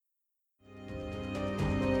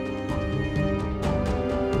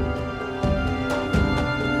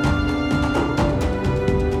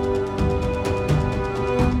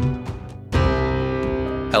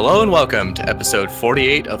Hello and welcome to episode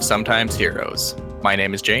 48 of Sometimes Heroes. My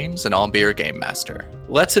name is James and I'll be your game master.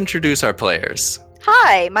 Let's introduce our players.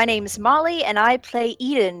 Hi, my name's Molly and I play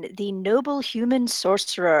Eden, the noble human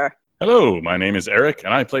sorcerer. Hello, my name is Eric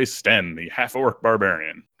and I play Sten, the half-orc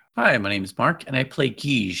barbarian. Hi, my name is Mark and I play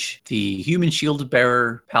Guige, the human shield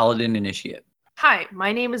bearer paladin initiate. Hi,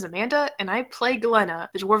 my name is Amanda, and I play Glenna,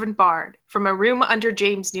 the Dwarven Bard, from a room under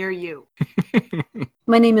James near you.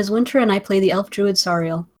 My name is Winter, and I play the Elf Druid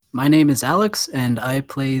Sariel. My name is Alex, and I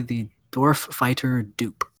play the Dwarf Fighter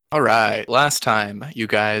Dupe. All right, last time you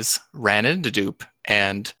guys ran into Dupe,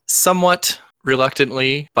 and somewhat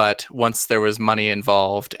reluctantly, but once there was money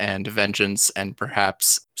involved and vengeance and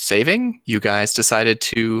perhaps saving, you guys decided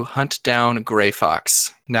to hunt down Grey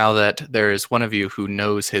Fox. Now that there is one of you who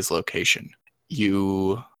knows his location.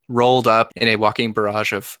 You rolled up in a walking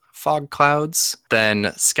barrage of fog clouds,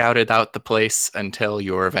 then scouted out the place until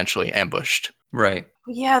you were eventually ambushed. Right.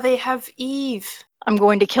 Yeah, they have Eve. I'm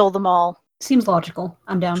going to kill them all. Seems logical.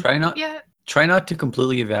 I'm down. Try not to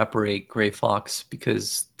completely evaporate Grey Fox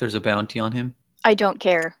because there's a bounty on him. I don't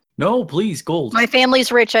care. No, please, gold. My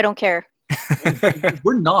family's rich, I don't care.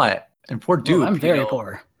 We're not. And poor Dupe. I'm very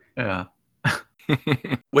poor. Yeah.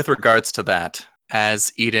 With regards to that,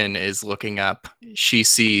 as Eden is looking up, she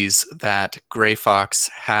sees that Grey Fox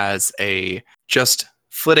has just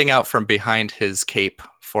flitting out from behind his cape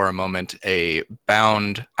for a moment, a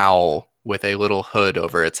bound owl with a little hood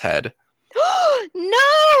over its head.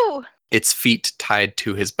 No! Its feet tied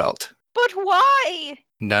to his belt. But why?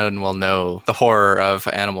 None will know the horror of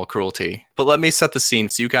animal cruelty. But let me set the scene.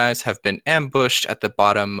 So you guys have been ambushed at the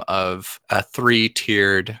bottom of a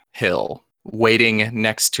 3-tiered hill. Waiting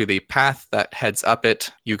next to the path that heads up it,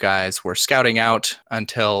 you guys were scouting out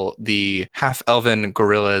until the half-elven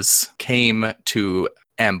gorillas came to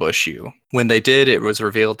ambush you. When they did, it was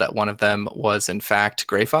revealed that one of them was in fact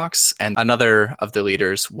Grey Fox, and another of the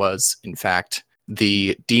leaders was in fact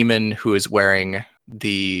the demon who is wearing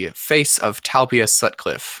the face of Talbia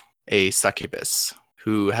Sutcliffe, a succubus,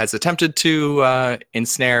 who has attempted to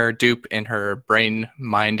ensnare Dupe in her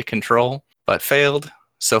brain-mind control, but failed.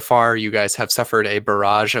 So far, you guys have suffered a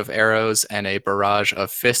barrage of arrows and a barrage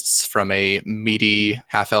of fists from a meaty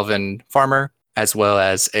half-elven farmer, as well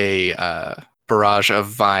as a barrage of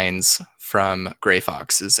vines from Grey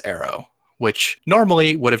Fox's arrow, which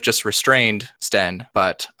normally would have just restrained Sten,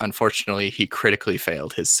 but unfortunately he critically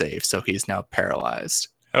failed his save, so he's now paralyzed.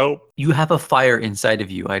 Help. You have a fire inside of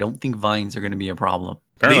you. I don't think vines are going to be a problem.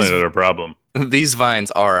 Apparently they're a problem. These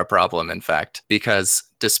vines are a problem, in fact, because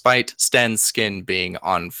despite Sten's skin being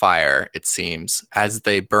on fire, it seems, as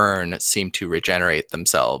they burn, seem to regenerate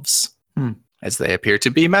themselves, as they appear to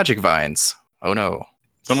be magic vines. Oh no.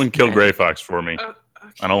 Someone killed Grey Fox for me. Okay.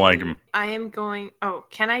 I don't like him. I am going... Oh,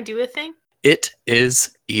 can I do a thing? It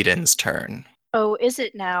is Eden's turn. Oh, is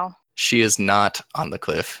it now? She is not on the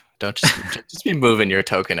cliff. Don't just be moving your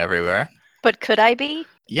token everywhere. But could I be?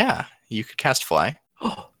 Yeah, you could cast fly.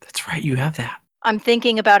 Oh, that's right. You have that. I'm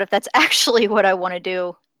thinking about if that's actually what I want to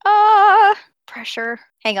do. Pressure.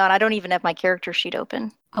 Hang on, I don't even have my character sheet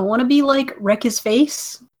open. I want to be like Wreck His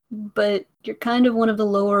Face, but you're kind of one of the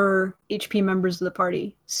lower HP members of the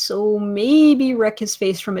party. So maybe Wreck His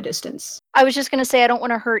Face from a distance. I was just going to say I don't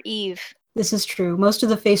want to hurt Eve. This is true. Most of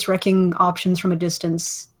the face wrecking options from a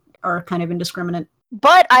distance are kind of indiscriminate.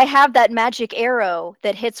 But I have that magic arrow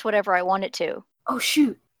that hits whatever I want it to. Oh,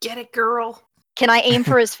 shoot. Get it, girl. Can I aim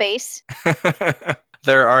for his face?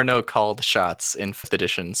 There are no called shots in 5th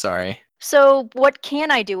edition, sorry. So what can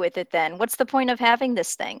I do with it then? What's the point of having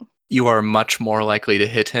this thing? You are much more likely to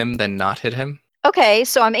hit him than not hit him. Okay,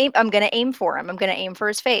 so I'm going to aim for him. I'm going to aim for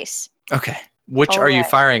his face. Okay. Which All are you right.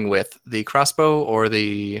 firing with? The crossbow or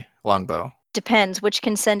the longbow? Depends. Which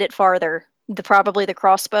can send it farther? Probably the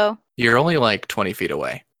crossbow. You're only like 20 feet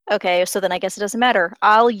away. Okay, so then I guess it doesn't matter.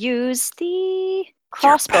 I'll use the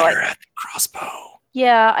crossbow. You're better at the crossbow.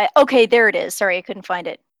 Yeah, okay, there it is. Sorry, I couldn't find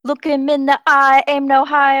it. Look him in the eye, aim no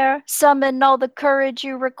higher. Summon all the courage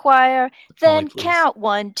you require. Then please. count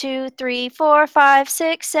 1, 2, 3, 4, 5,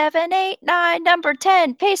 6, 7, 8, 9. Number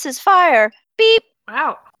 10, paces fire. Beep.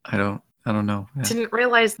 Wow. I don't know. Yeah. Didn't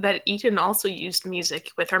realize that Eden also used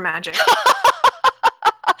music with her magic.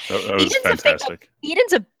 That was fantastic.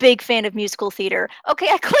 Eden's a big fan of musical theater. Okay,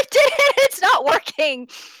 I clicked it. It's not working.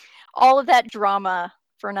 All of that drama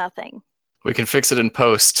for nothing. We can fix it in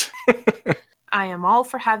post. I am all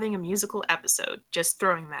for having a musical episode. Just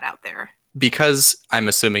throwing that out there. Because I'm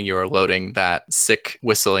assuming you are loading that sick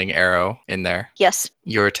whistling arrow in there. Yes.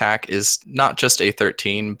 Your attack is not just a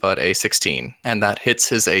 13, but a 16, and that hits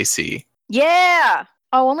his AC. Yeah.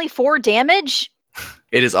 Oh, only 4 damage?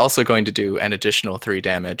 It is also going to do an additional 3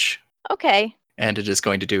 damage, Okay. and it is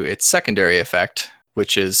going to do its secondary effect,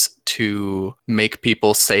 which is to make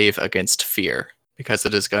people save against fear, because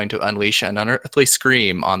it is going to unleash an unearthly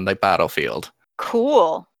scream on the battlefield.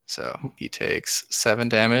 Cool. So he takes 7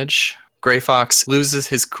 damage. Gray Fox loses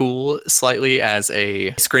his cool slightly as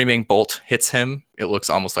a screaming bolt hits him. It looks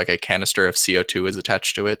almost like a canister of CO2 is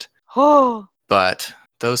attached to it. Oh. But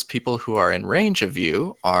those people who are in range of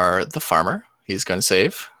you are the farmer. He's going to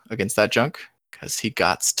save against that junk because he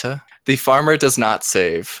gots to. The farmer does not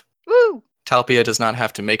save. Woo. Talpia does not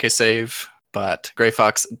have to make a save, but Gray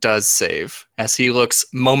Fox does save as he looks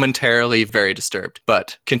momentarily very disturbed,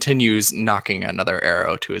 but continues knocking another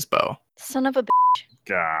arrow to his bow. Son of a.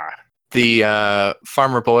 God. The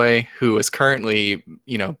farmer boy who is currently,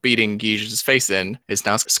 beating Guige's face in is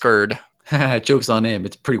now scared. Joke's on him.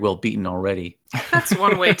 It's pretty well beaten already. That's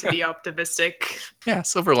one way to be optimistic. Yeah,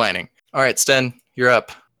 silver lining. All right, Sten, you're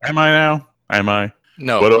up. Am I now? Am I?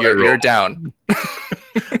 No, What do I you're roll? down.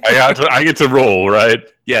 I get to roll, right?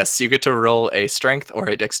 Yes, you get to roll a strength or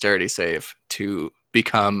a dexterity save to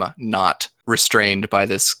become not restrained by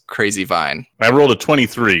this crazy vine. I rolled a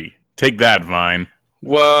 23. Take that, Vine.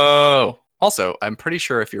 Whoa! Also, I'm pretty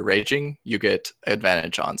sure if you're raging, you get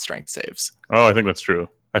advantage on strength saves. Oh, I think that's true.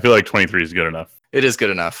 I feel like 23 is good enough. It is good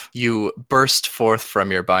enough. You burst forth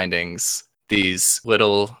from your bindings, these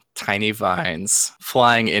little tiny vines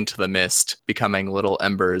flying into the mist, becoming little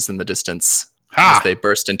embers in the distance Ha! as they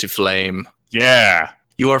burst into flame. Yeah.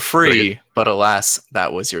 You are free, but alas,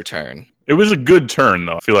 that was your turn. It was a good turn,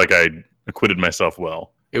 though. I feel like I acquitted myself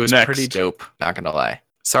well. It was Next. pretty dope, not gonna lie.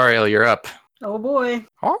 Sariel, you're up. Oh boy.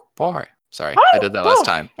 Oh, boy. Sorry, I did that last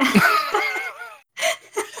time.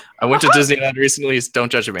 I went to Disneyland recently, so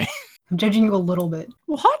don't judge me. I'm judging you a little bit.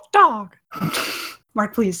 Hot dog.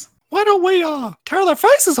 Mark, please. Why don't we tear their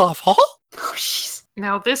faces off, huh? Oh, jeez.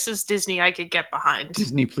 Now this is Disney I could get behind.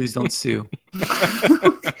 Disney, please don't sue.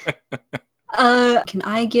 Can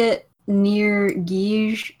I get near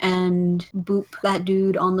Guige and boop that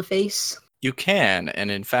dude on the face? You can, and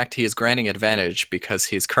in fact, he is granting advantage because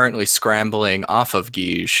he's currently scrambling off of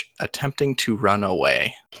Guige, attempting to run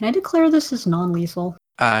away. Can I declare this as non-lethal?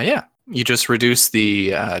 Yeah. You just reduce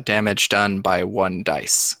the damage done by 1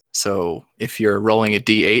 dice. So if you're rolling a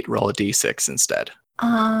d8, roll a d6 instead.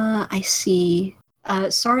 I see.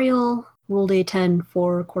 Sariel rolled a 10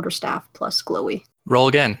 for quarterstaff plus glowy. Roll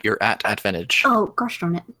again. You're at advantage. Oh, gosh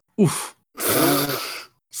darn it. Oof.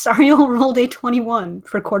 Sariel rolled a 21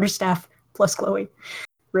 for quarterstaff plus glowy.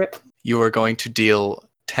 Rip. You are going to deal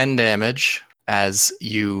 10 damage as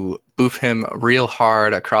you boop him real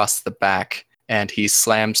hard across the back, and he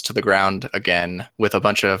slams to the ground again with a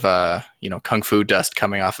bunch of, kung fu dust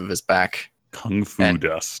coming off of his back. Kung Fu And-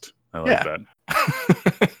 dust. I like Yeah.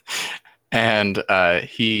 that. And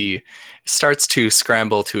he starts to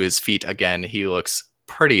scramble to his feet again. He looks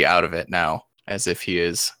pretty out of it now, as if he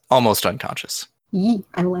is almost unconscious. Yee,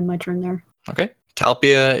 I will end my turn there. Okay.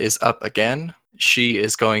 Talpia is up again. She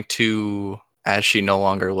is going to, as she no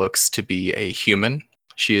longer looks to be a human,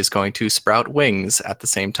 she is going to sprout wings at the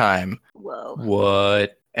same time. Whoa.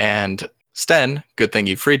 What? And Sten, good thing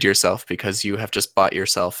you freed yourself because you have just bought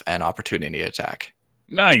yourself an opportunity attack.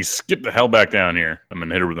 Nice. Get the hell back down here. I'm going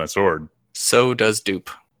to hit her with my sword. So does Dupe.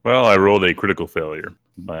 Well, I rolled a critical failure.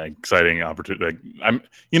 My exciting opportunity.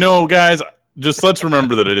 Guys, just let's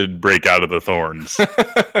remember that I did break out of the thorns.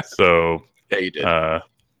 So, Yeah, you did.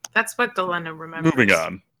 That's what Delena remembers. moving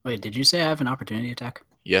on. Wait, did you say I have an opportunity attack?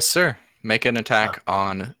 Yes, sir. Make an attack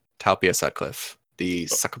on Talpia Sutcliffe, the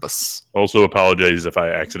succubus. Also, apologize if I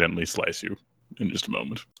accidentally slice you in just a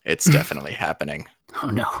moment. It's definitely happening. Oh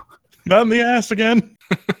no. Not in the ass again.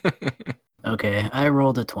 Okay, I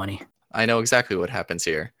rolled a 20. I know exactly what happens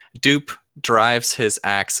here. Dupe drives his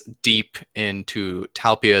axe deep into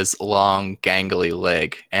Talpia's long, gangly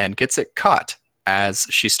leg and gets it caught as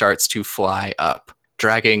she starts to fly up,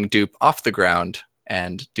 dragging Dupe off the ground.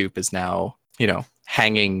 And Dupe is now,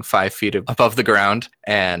 hanging 5 feet above the ground.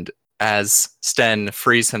 And as Sten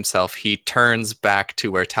frees himself, he turns back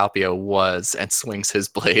to where Talpia was and swings his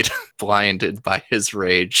blade, blinded by his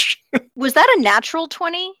rage. Was that a natural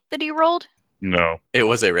 20 that he rolled? No. It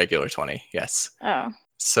was a regular 20, yes. Oh.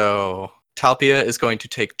 So Talpia is going to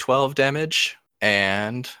take 12 damage,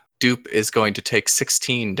 and Dupe is going to take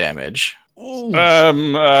 16 damage.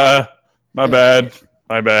 My bad.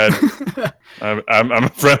 My bad. I'm a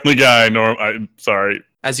friendly guy. I'm sorry.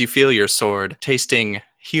 As you feel your sword tasting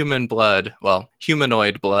humanoid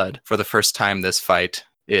blood for the first time this fight,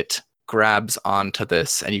 it grabs onto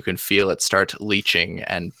this, and you can feel it start leeching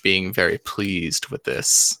and being very pleased with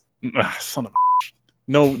this. Son of a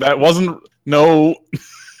No, that wasn't No.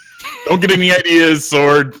 Don't get any ideas,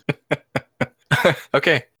 sword.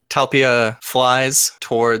 Okay. Talpia flies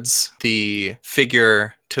towards the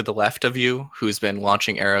figure to the left of you, who's been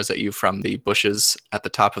launching arrows at you from the bushes at the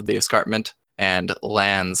top of the escarpment, and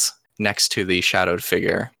lands next to the shadowed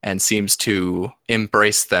figure and seems to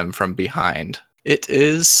embrace them from behind. It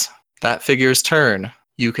is that figure's turn.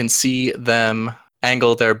 You can see them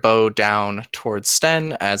angle their bow down towards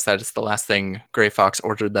Sten, as that is the last thing Grey Fox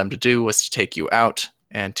ordered them to do, was to take you out,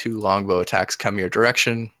 and 2 longbow attacks come your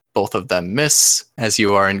direction. Both of them miss as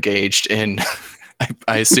you are engaged in,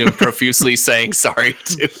 I assume, profusely saying sorry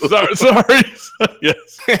to Sorry.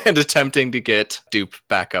 Yes. and attempting to get Dupe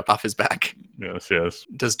back up off his back. Yes.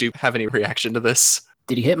 Does Dupe have any reaction to this?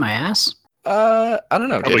 Did he hit my ass? I don't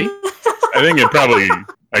know. Did Probably. he? I think it probably.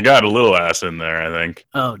 I got a little ass in there. I think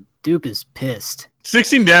Oh, Dupe is pissed.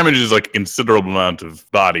 16 damage is like a considerable amount of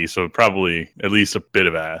body, so probably at least a bit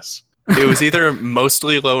of ass. It was either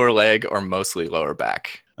mostly lower leg or mostly lower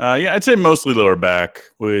back. Yeah, I'd say mostly lower back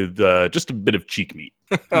with just a bit of cheek meat.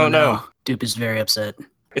 Oh no. Dupe is very upset.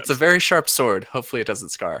 It's a very sharp sword. Hopefully it doesn't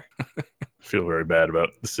scar. I feel very bad about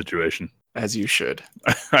the situation. As you should.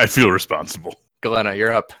 I feel responsible. Galena,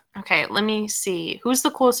 you're up. Okay, let me see. Who's the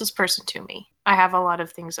closest person to me? I have a lot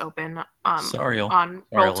of things open Sariel. on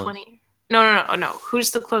Sariel is. Roll20. No.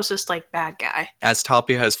 Who's the closest bad guy? As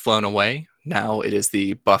Talpia has flown away, now it is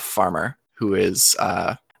the buff farmer who is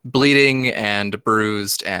bleeding and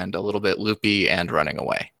bruised and a little bit loopy and running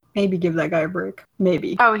away. Maybe give that guy a break.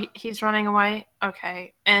 Maybe. Oh, he's running away?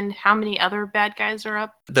 Okay. And how many other bad guys are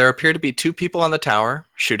up? There appear to be 2 people on the tower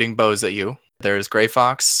shooting bows at you. There's Grey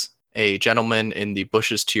Fox, a gentleman in the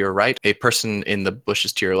bushes to your right, a person in the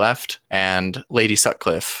bushes to your left, and Lady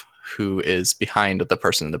Sutcliffe, who is behind the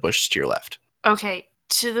person in the bushes to your left. Okay,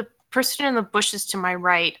 to the person in the bushes to my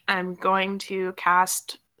right, I'm going to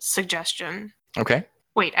cast Suggestion. Okay?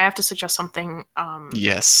 Wait, I have to suggest something.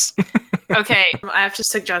 Yes. Okay, I have to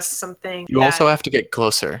suggest something. You also have to get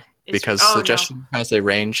closer, is- because oh, no. Suggestion has a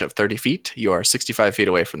range of 30 feet. You are 65 feet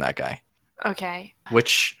away from that guy, Okay.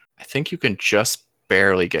 which I think you can just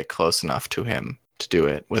barely get close enough to him to do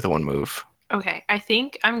it with 1 move. Okay, I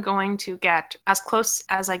think I'm going to get as close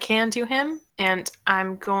as I can to him, and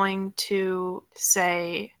I'm going to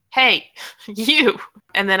say, "Hey, you!"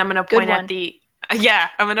 And then I'm going to Good point one. at the. Yeah,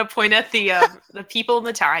 I'm going to point at the the people in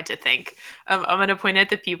the tower. I had to think. I'm going to point at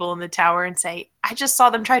the people in the tower and say, "I just saw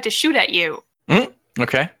them try to shoot at you."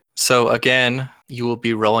 Okay. So again, you will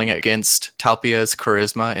be rolling against Talpia's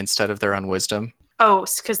charisma instead of their own wisdom. Oh,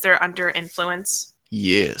 because they're under influence.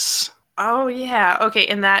 Yes. Oh yeah. Okay,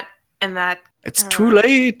 and that. It's too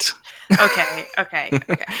late. Okay.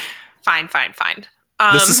 Fine.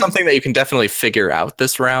 This is something that you can definitely figure out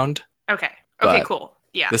this round. Okay. but Cool.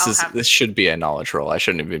 Yeah. This should be a knowledge roll. I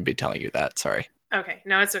shouldn't even be telling you that. Sorry. Okay,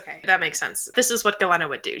 no, it's okay. That makes sense. This is what Galena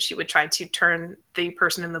would do. She would try to turn the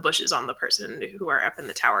person in the bushes on the person who are up in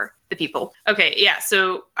the tower, the people. Okay, yeah.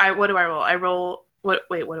 So what do I roll? I roll. What?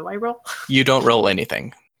 Wait, what do I roll? You don't roll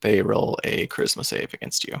anything. They roll a charisma save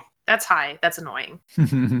against you. That's high. That's annoying.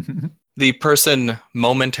 The person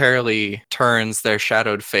momentarily turns their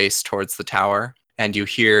shadowed face towards the tower, and you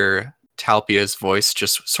hear Talpia's voice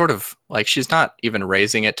just sort of like she's not even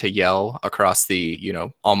raising it to yell across the,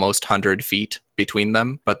 almost 100 feet between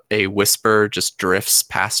them, but a whisper just drifts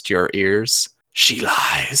past your ears. She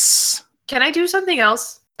lies. Can I do something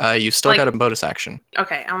else? You still Like- got a bonus action.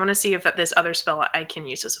 Okay, I want to see if this other spell I can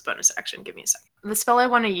use as a bonus action. Give me a second. The spell I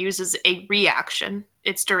want to use is a reaction.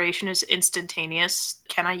 Its duration is instantaneous.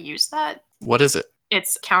 Can I use that? What is it?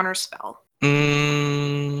 It's counter spell.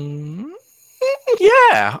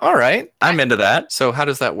 Yeah, all right. I'm into that. So how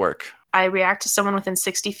does that work? I react to someone within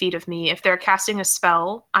 60 feet of me. If they're casting a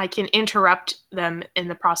spell, I can interrupt them in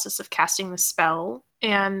the process of casting the spell.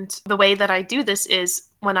 And the way that I do this is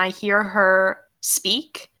when I hear her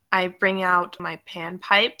speak, I bring out my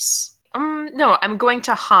panpipes. No, I'm going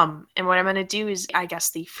to hum. And what I'm going to do is, I guess,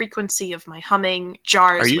 the frequency of my humming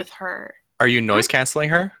jars Are you- with her. Are you noise canceling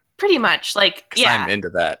her? Pretty much. Like, 'Cause yeah. I'm into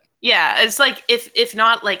that. Yeah, it's like if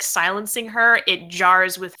not like silencing her, it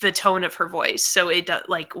jars with the tone of her voice. So it does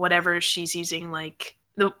like whatever she's using, like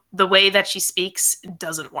the way that she speaks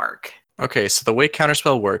doesn't work. Okay, so the way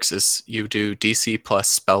counterspell works is you do DC plus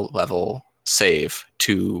spell level save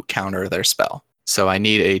to counter their spell. So I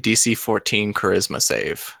need a DC 14 charisma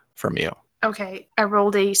save from you. Okay, I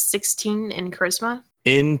rolled a 16 in charisma.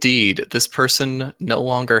 Indeed, this person no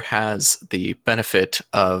longer has the benefit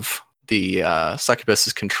of the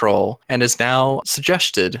succubus's control and is now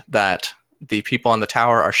suggested that the people on the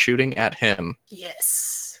tower are shooting at him.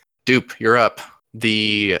 Yes. Dupe, you're up.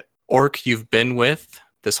 The orc you've been with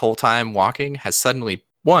this whole time walking has suddenly,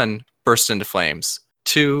 1, burst into flames,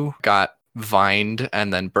 2, got vined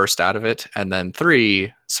and then burst out of it, and then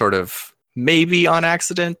 3, sort of maybe on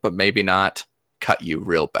accident, but maybe not, cut you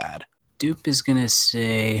real bad. Dupe is gonna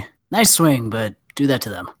say, "Nice swing, but do that to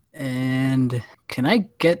them." And can I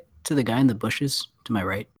get to the guy in the bushes to my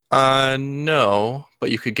right? No,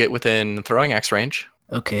 but you could get within throwing axe range.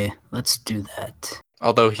 Okay, let's do that.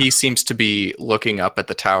 Although he seems to be looking up at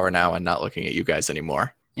the tower now and not looking at you guys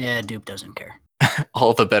anymore. Yeah, Dupe doesn't care.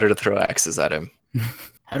 All the better to throw axes at him.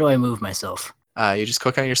 How do I move myself? You just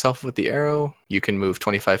click on yourself with the arrow. You can move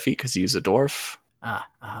 25 feet because you use a dwarf.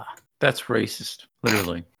 That's racist.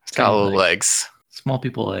 Literally. It's got little legs. Small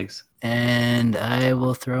people legs. And I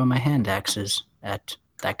will throw my hand axes at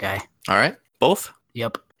that guy. All right, both?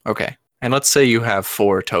 Yep. Okay. And let's say you have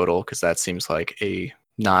 4 total, because that seems like a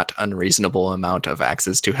not unreasonable amount of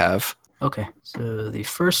axes to have. Okay, so the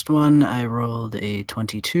first one I rolled a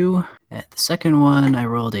 22. At the second one, I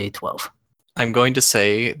rolled a 12. I'm going to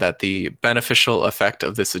say that the beneficial effect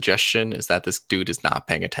of this suggestion is that this dude is not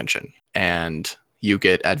paying attention, and you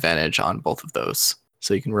get advantage on both of those.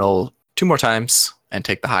 So you can roll 2 more times and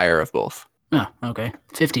take the higher of both. Oh, okay.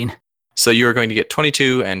 15. So you are going to get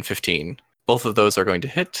 22 and 15. Both of those are going to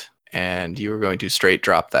hit, and you are going to straight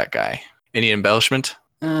drop that guy. Any embellishment?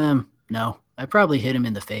 No. I probably hit him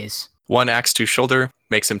in the face. 1 axe to shoulder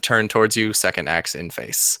makes him turn towards you, 2nd axe in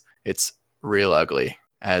face. It's real ugly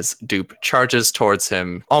as Dupe charges towards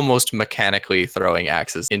him, almost mechanically throwing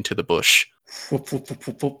axes into the bush.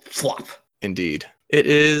 Flop. Indeed. It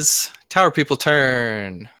is Tower People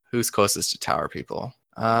turn. Who's closest to Tower People?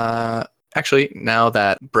 Actually, now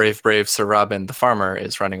that brave Sir Robin the farmer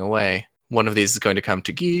is running away, one of these is going to come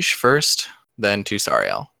to Guiche first, then to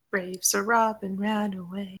Sariel. Brave Sir Robin ran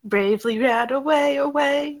away. Bravely ran away.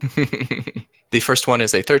 The first one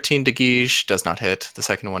is a 13 to Guiche, does not hit. The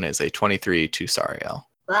second one is a 23 to Sariel.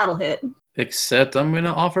 That'll hit. Except I'm going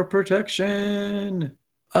to offer protection.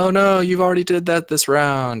 Oh no, you've already did that this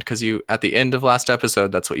round, because you, at the end of last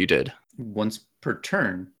episode, that's what you did. Once per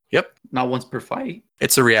turn. Yep. Not once per fight.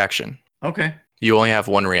 It's a reaction. Okay. You only have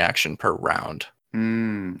 1 reaction per round.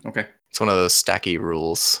 Okay. It's one of those stacky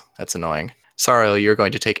rules. That's annoying. Sariel, you're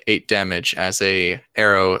going to take 8 damage as a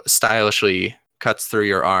arrow stylishly cuts through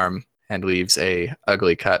your arm and leaves a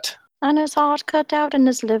ugly cut. And his heart cut out, and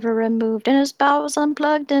his liver removed, and his bowels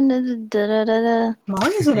unplugged, and da-da-da-da.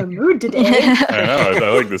 Mom is in a mood today. I know.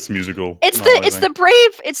 I like this musical. It's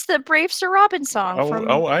the brave Sir Robin song.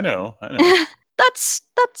 I know.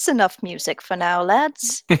 That's enough music for now,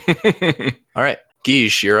 lads. All right,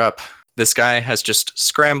 Guiche, you're up. This guy has just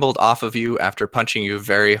scrambled off of you after punching you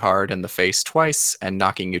very hard in the face twice and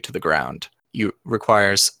knocking you to the ground. You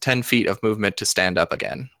requires 10 feet of movement to stand up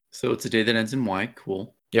again. So it's a day that ends in Y.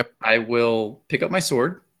 Cool. Yep. I will pick up my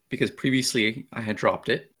sword because previously I had dropped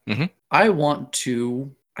it. Mhm.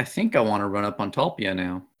 I think I want to run up on Talpia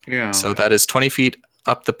now. Yeah. So that is 20 feet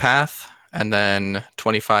up the path and then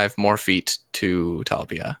 25 more feet to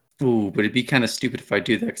Talpia. Ooh, but it'd be kind of stupid if I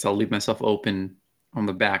do that because I'll leave myself open on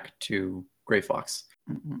the back to Gray Fox.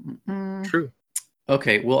 True.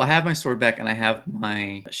 Okay, well, I have my sword back and I have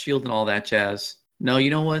my shield and all that jazz. No,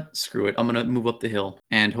 you know what? Screw it. I'm going to move up the hill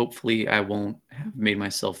and hopefully I won't have made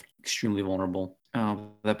myself extremely vulnerable.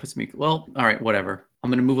 Oh, that puts me... Well, all right, whatever.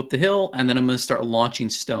 I'm going to move up the hill and then I'm going to start launching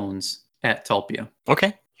stones at Talpia.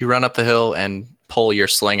 Okay. You run up the hill and pull your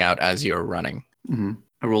sling out as you're running.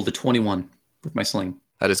 I rolled a 21 with my sling.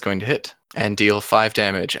 That is going to hit and deal 5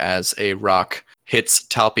 damage as a rock hits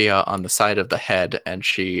Talpia on the side of the head, and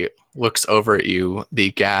she looks over at you,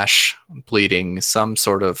 the gash bleeding some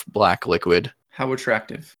sort of black liquid. How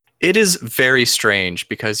attractive. It is very strange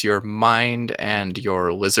because your mind and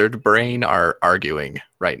your lizard brain are arguing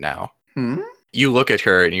right now. You look at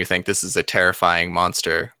her and you think this is a terrifying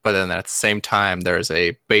monster, but then at the same time, there's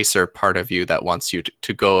a baser part of you that wants you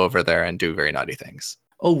to go over there and do very naughty things.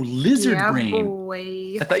 Oh, lizard Yeah, brain.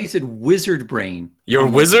 boy. I thought you said wizard brain. Your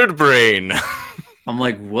wizard brain! I'm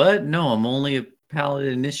like, what? No, I'm only a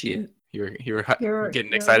paladin initiate. You were You're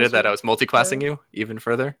getting a excited that wizard. I was multiclassing you even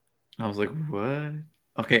further? I was like, what?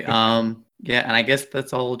 Okay, yeah, and I guess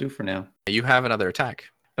that's all I'll do for now. You have another attack.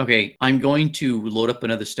 Okay, I'm going to load up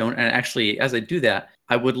another stone, and actually, as I do that,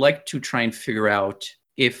 I would like to try and figure out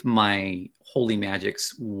if my holy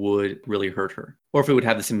magics would really hurt her, or if it would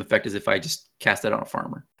have the same effect as if I just cast it on a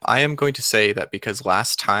farmer. I am going to say that because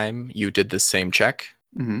last time you did the same check,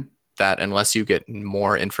 that unless you get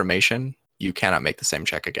more information, you cannot make the same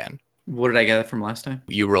check again. What did I get from last time?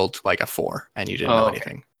 You rolled like a 4 and you didn't know okay.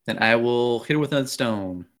 anything. Then I will hit her with another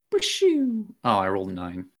stone. Bashoo. Oh, I rolled a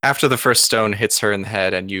 9. After the first stone hits her in the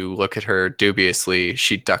head and you look at her dubiously,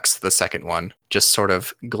 she ducks the second one, just sort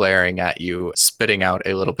of glaring at you, spitting out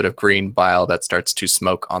a little bit of green bile that starts to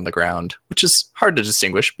smoke on the ground, which is hard to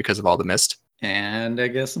distinguish because of all the mist. And I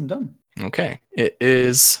guess I'm done. Okay. It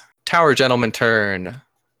is Tower Gentleman turn.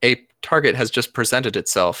 A target has just presented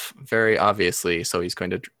itself very obviously, so he's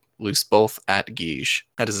going to loose both at Guige.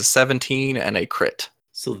 That is a 17 and a crit.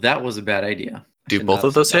 So that was a bad idea. I Do should both not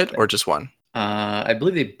of those have said hit that. or just one? I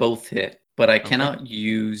believe they both hit, but I Okay. cannot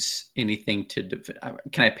use anything to defend.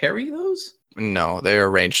 Can I parry those? No, they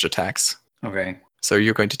are ranged attacks. Okay. So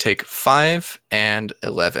you're going to take 5 and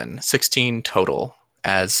 11, 16 total,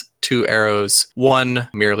 as 2 arrows, one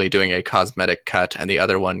merely doing a cosmetic cut, and the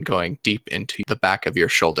other one going deep into the back of your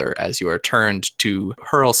shoulder as you are turned to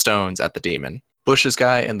hurl stones at the demon. Bush's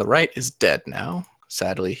guy in the right is dead now.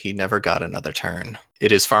 Sadly, he never got another turn.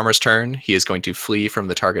 It is Farmer's turn. He is going to flee from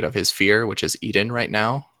the target of his fear, which is Eden right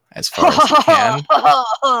now, as far as he can.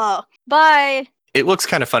 Bye. It looks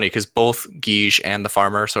kind of funny because both Guige and the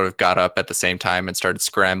farmer sort of got up at the same time and started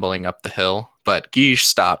scrambling up the hill. But Guige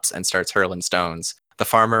stops and starts hurling stones. The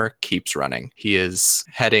farmer keeps running. He is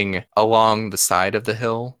heading along the side of the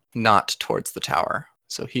hill, not towards the tower.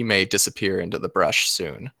 So he may disappear into the brush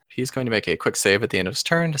soon. He's going to make a quick save at the end of his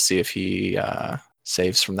turn to see if he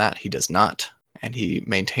saves from that. He does not. And he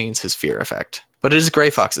maintains his fear effect. But it is Grey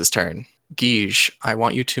Fox's turn. Guige, I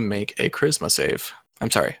want you to make a charisma save. I'm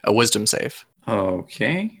sorry, a wisdom save.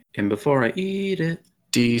 Okay. And before I eat it,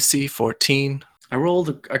 DC 14.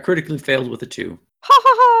 I critically failed with a 2.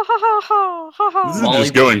 This is Molly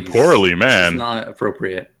just going Breeze. poorly, It's man. not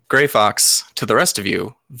appropriate. Grey Fox, to the rest of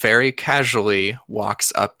you, very casually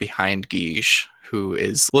walks up behind Guige, who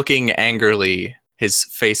is looking angrily, his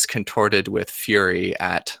face contorted with fury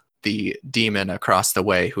at the demon across the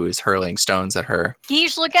way who is hurling stones at her.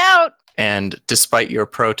 Guige, look out! And despite your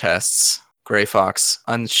protests, Grey Fox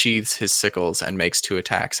unsheathes his sickles and makes 2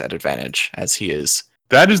 attacks at advantage as he is.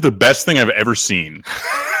 That is the best thing I've ever seen.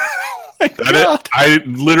 My God, I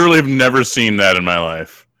literally have never seen that in my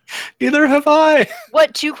life. neither have I.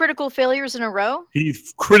 What, 2 critical failures in a row? He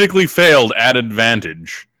critically failed at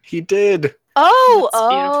advantage. He did. Oh,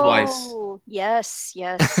 That's beautiful. oh, yes,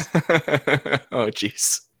 yes. Oh,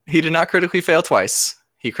 jeez. He did not critically fail twice.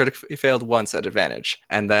 He critically failed once at advantage.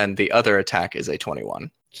 And then the other attack is a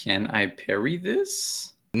 21. Can I parry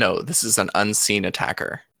this? No, this is an unseen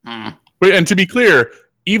attacker. Wait, and to be clear,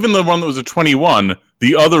 even the one that was a 21,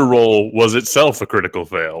 the other roll was itself a critical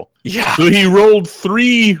fail. Yeah, So he rolled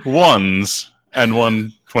 3 1s and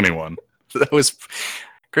 1 21. that was...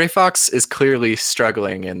 Grey Fox is clearly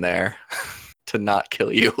struggling in there to not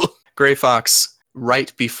kill you. Grey Fox,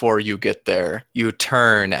 right before you get there, you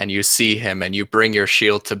turn and you see him and you bring your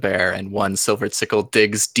shield to bear and one silvered sickle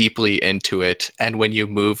digs deeply into it. And when you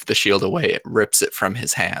move the shield away, it rips it from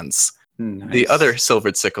his hands. Nice. The other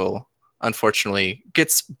silvered sickle, unfortunately,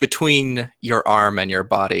 gets between your arm and your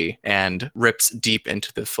body and rips deep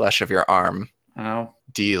into the flesh of your arm, Ow.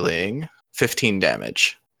 dealing 15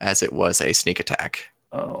 damage as it was a sneak attack.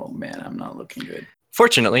 Oh, man, I'm not looking good.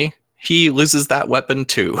 Fortunately, he loses that weapon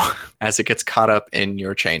too, as it gets caught up in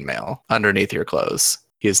your chainmail underneath your clothes.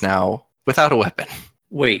 He is now without a weapon.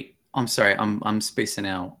 Wait, I'm sorry. I'm spacing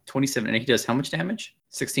out. 27, and he does how much damage?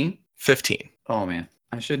 16? 15. Oh, man.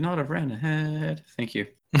 I should not have ran ahead. Thank you.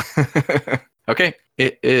 Okay,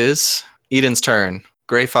 it is Eden's turn.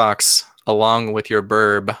 Grey Fox, along with your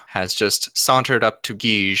burb, has just sauntered up to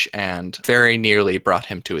Guige and very nearly brought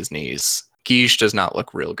him to his knees. Guige does not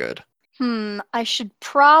look real good. I should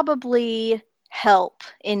probably help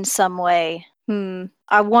in some way.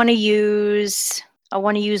 I want to use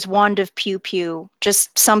Wand of Pew Pew.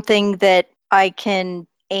 Just something that I can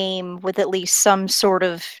aim with at least some sort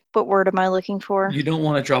of, what word am I looking for? You don't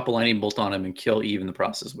want to drop a lightning bolt on him and kill Eve in the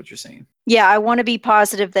process, what you're saying. Yeah, I want to be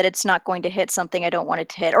positive that it's not going to hit something I don't want it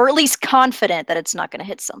to hit, or at least confident that it's not going to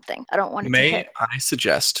hit something I don't want it to May hit. I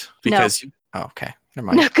suggest, No. because oh, okay, never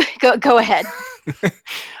mind. No, go ahead.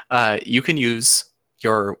 You can use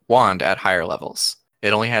your wand at higher levels.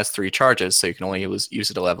 It only has 3 charges, so you can only use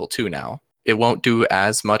it at level 2 now. It won't do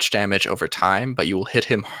as much damage over time, but you will hit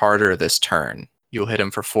him harder this turn. You'll hit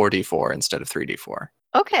him for 4d4 instead of 3d4.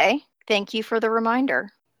 Okay, thank you for the reminder.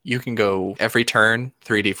 You can go every turn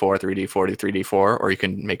 3d4, 3d4 to 3d4, or you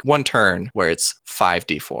can make one turn where it's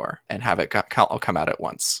 5d4 and have it come out at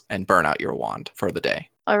once and burn out your wand for the day.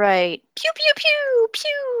 All right. Pew pew pew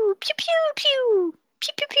pew pew pew pew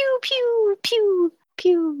pew pew pew pew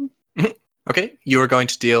pew pew. Okay, you are going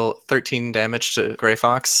to deal 13 damage to Grey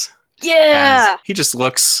Fox. Yeah. As he just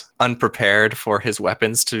looks unprepared for his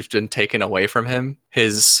weapons to have been taken away from him,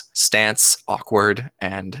 his stance awkward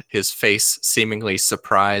and his face seemingly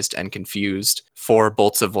surprised and confused. 4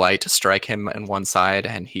 bolts of light strike him on one side,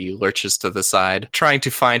 and he lurches to the side, trying to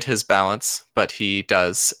find his balance, but he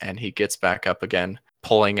does, and he gets back up again,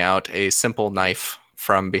 pulling out a simple knife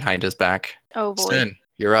from behind his back. Oh boy. Sten,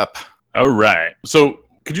 you're up. All right. So,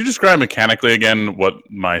 could you describe mechanically again what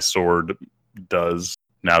my sword does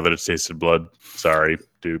now that it's tasted blood? Sorry,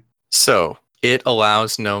 dude. So, it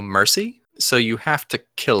allows no mercy, so you have to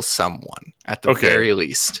kill someone at the Okay. very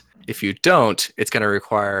least. If you don't, it's going to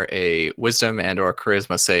require a wisdom and or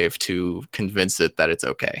charisma save to convince it that it's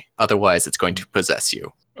okay. Otherwise, it's going to possess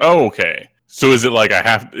you. Oh, okay. So is it like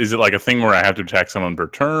is it like a thing where I have to attack someone per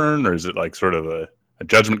turn, or is it like sort of a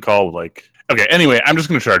judgment call? Like, okay, anyway, I'm just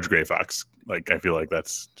going to charge Grey Fox. Like, I feel like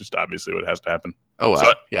that's just obviously what has to happen. Oh, wow.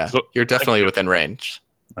 So- yeah. so- You're definitely within range.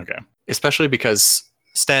 Okay. Especially because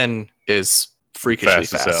Sten is freakishly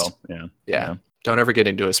Fast as fast. hell. Yeah. Yeah. Don't ever get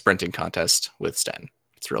into a sprinting contest with Sten.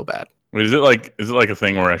 It's real bad. Wait, is it like a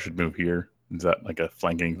thing where I should move here? Is that like a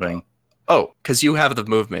flanking thing? Oh, because you have the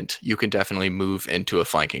movement, you can definitely move into a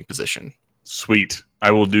flanking position. Sweet.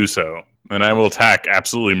 I will do so. And I will attack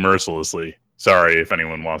absolutely mercilessly. Sorry if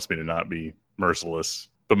anyone wants me to not be merciless.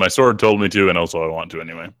 But my sword told me to, and also I want to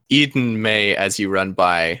anyway. Eden may, as you run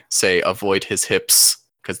by, say avoid his hips,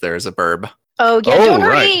 because there is a burb. Oh yeah, Oh, don't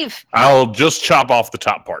right. leave. I'll just chop off the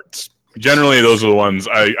top parts. Generally, those are the ones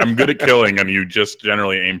I'm good at killing, and you just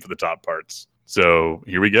generally aim for the top parts. So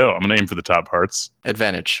here we go. I'm going to aim for the top parts.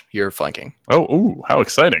 Advantage, you're flanking. Oh, ooh, how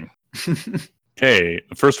exciting. Okay,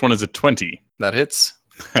 the first one is a 20. That hits.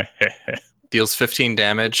 Deals 15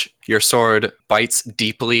 damage. Your sword bites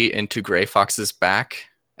deeply into Grey Fox's back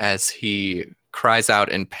as he cries out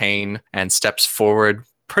in pain and steps forward,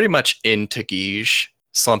 pretty much into Guige,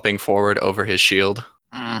 slumping forward over his shield.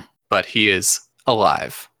 But he is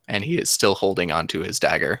alive, and he is still holding onto his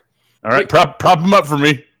dagger. All right, prop him up for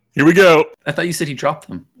me. Here we go. I thought you said he dropped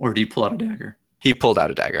them, or did he pull out a dagger? He pulled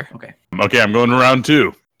out a dagger. Okay. Okay, I'm going to round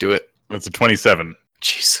 2. Do it. That's a 27.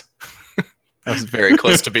 Jeez. That was very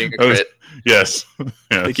close to being a That was- crit. Yes. I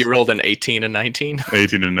Yes. think you rolled an 18 and 19.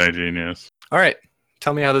 18 and 19, yes. All right.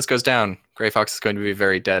 Tell me how this goes down. Grey Fox is going to be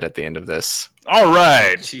very dead at the end of this. All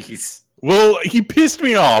right. Jeez. Well, he pissed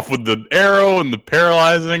me off with the arrow and the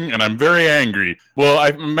paralyzing, and I'm very angry. Well, I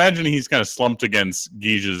imagine he's kind of slumped against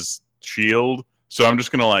Guige's shield, so I'm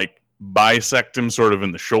just going to, like, bisect him sort of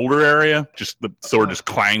in the shoulder area. Just the sword just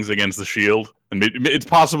clangs against the shield. And it's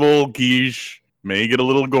possible Guige may get a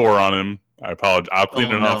little gore on him. I apologize. I'll Oh,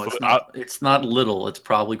 clean it no, off. it's not little. It's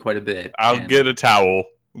probably quite a bit. I'll And- get a towel.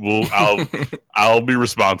 I'll be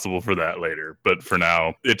responsible for that later. But for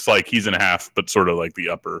now, it's like he's in half, but sort of like the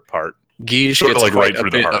upper part. Guige Sort of gets like quite right a through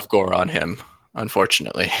the bit heart. of gore on him,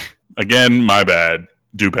 unfortunately. Again, my bad.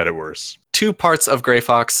 Do pet it worse. 2 parts of Grey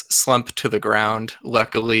Fox slump to the ground.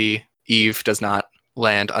 Luckily, Eve does not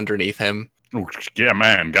land underneath him. Oh, yeah,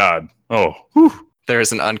 man, God. Oh, whew. There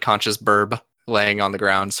is an unconscious burb laying on the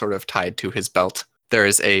ground, sort of tied to his belt. There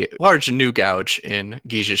is a large new gouge in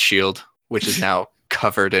Guige's shield, which is now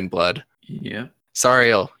covered in blood. Yeah.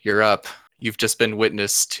 Sariel, you're up. You've just been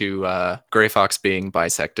witness to Grey Fox being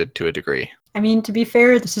bisected to a degree. I mean, to be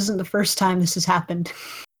fair, this isn't the first time this has happened.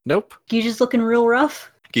 Nope. Guige is looking real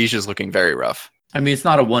rough. Guige is looking very rough. I mean, it's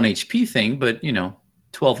not a 1 HP thing, but,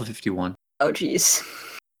 12 of 51. Oh, jeez.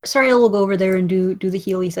 Sorry, I will go over there and do the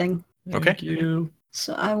healy thing. Okay. Thank you.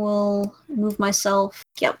 So I will move myself.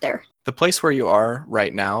 Get up there. The place where you are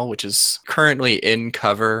right now, which is currently in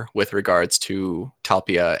cover with regards to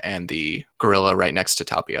Talpia and the gorilla right next to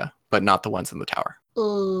Talpia, but not the ones in the tower.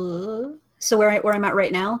 So where I'm at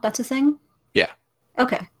right now, that's a thing? Yeah.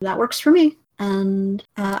 Okay, that works for me. And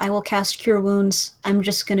I will cast Cure Wounds. I'm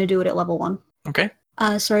just going to do it at level 1. Okay.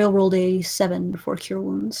 Sorry, I rolled a 7 for Cure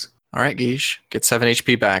Wounds. All right, Guige. Get 7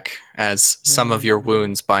 HP back as some of your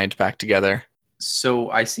wounds bind back together. So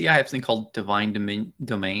I see I have something called Divine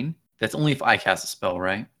Domain. That's only if I cast a spell,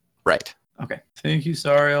 right? Right. Okay. Thank you,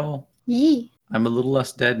 Sariel. Yee. I'm a little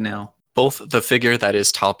less dead now. Both the figure that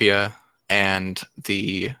is Talpia and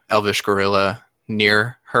the elvish gorilla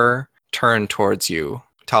near her turn towards you.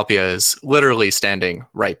 Talpia is literally standing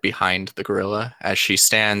right behind the gorilla. As she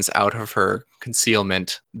stands out of her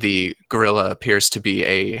concealment, the gorilla appears to be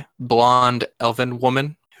a blonde elven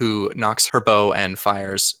woman who knocks her bow and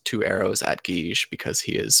fires 2 arrows at Guige because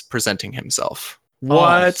he is presenting himself. What?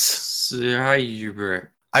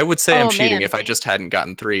 I would say I'm Oh, cheating man. if I just hadn't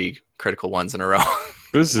gotten 3 critical ones in a row.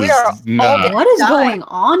 This We is are all not. What is Die. going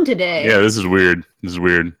on today? Yeah, this is weird. This is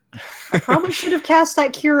weird. I probably should have cast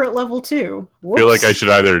that cure at level 2. I feel like I should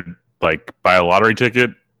either Like buy a lottery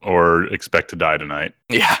ticket or expect to die tonight.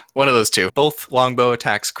 Yeah, one of those two. Both longbow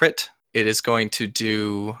attacks crit. It is going to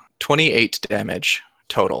do 28 damage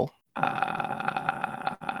total.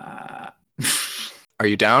 Are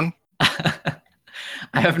you down?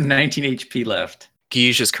 I have 19 HP left.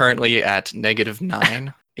 Guige is currently at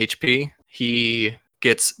 -9 HP. He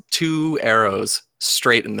gets 2 arrows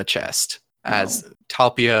straight in the chest as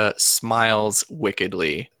Talpia smiles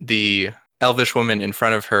wickedly. The elvish woman in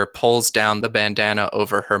front of her pulls down the bandana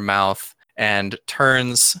over her mouth and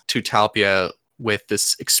turns to Talpia with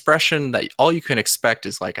this expression that all you can expect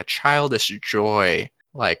is like a childish joy.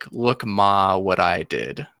 Like, look, ma, what I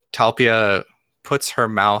did. Talpia puts her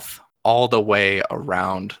mouth all the way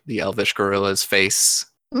around the elvish gorilla's face.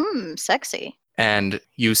 Sexy. And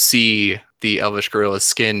you see the elvish gorilla's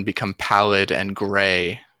skin become pallid and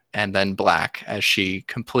gray and then black as she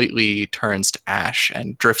completely turns to ash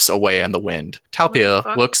and drifts away in the wind. Talpia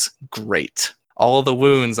fuck? looks great. All the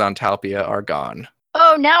wounds on Talpia are gone.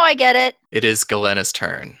 Oh, now I get it. It is Galena's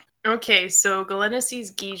turn. Okay, so Galena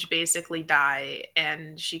sees Guige basically die,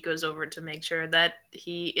 and she goes over to make sure that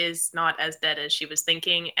he is not as dead as she was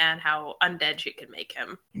thinking and how undead she can make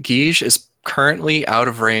him. Guige is currently out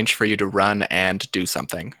of range for you to run and do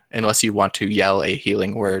something, unless you want to yell a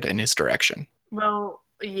healing word in his direction. Well,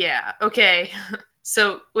 yeah, okay.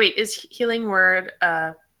 So, wait, is Healing Word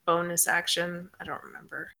a bonus action? I don't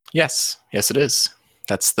remember. Yes, it is.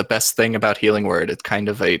 That's the best thing about Healing Word. It's kind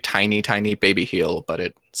of a tiny, tiny baby heal, but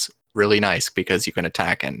it's really nice because you can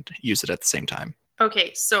attack and use it at the same time.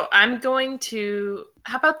 Okay, so I'm going to...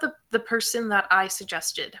 How about the person that I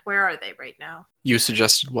suggested? Where are they right now? You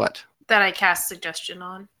suggested what? That I cast suggestion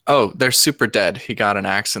on. Oh, they're super dead. He got an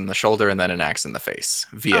axe in the shoulder and then an axe in the face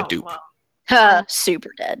via dupe. Well, Super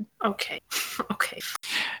dead. okay. Okay.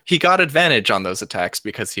 He got advantage on those attacks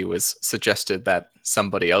because he was suggested that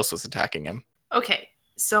somebody else was attacking him. Okay,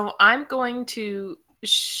 so I'm going to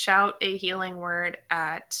shout a healing word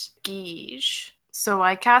at Guige. So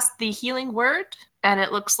I cast the healing word, and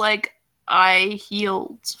it looks like I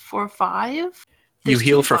healed for 5. You There's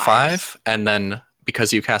heal 2 for 5s. 5, and then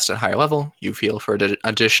because you cast at higher level, you heal for an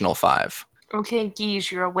additional 5. Okay,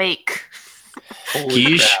 Guige, you're awake.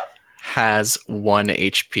 Guige has 1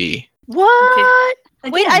 HP. What?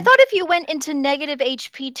 Wait, I Again. thought if you went into negative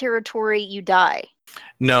HP territory, you die.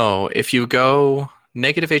 No, if you go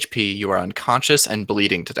negative HP, you are unconscious and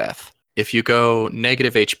bleeding to death. If you go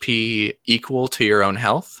negative HP equal to your own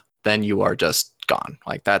health, then you are just gone.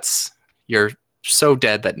 Like you're so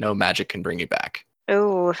dead that no magic can bring you back.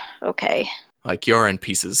 Oh, okay. Like you're in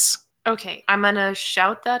pieces. Okay, I'm gonna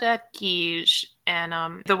shout that at Guige,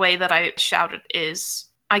 and the way that I shout it is,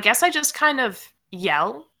 I guess I just kind of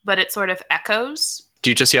yell, but it sort of echoes. Do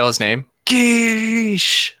you just yell his name?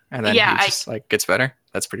 Geesh! And then Yeah, he just gets better?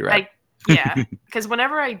 That's pretty rad. Yeah, because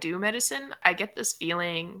whenever I do medicine, I get this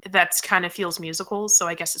feeling that's kind of feels musical, so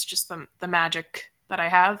I guess it's just the magic that I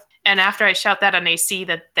have. And after I shout that and I see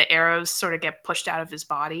that the arrows sort of get pushed out of his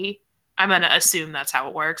body, I'm going to assume that's how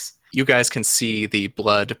it works. You guys can see the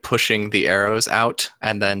blood pushing the arrows out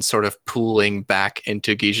and then sort of pooling back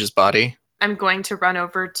into Guiche's body. I'm going to run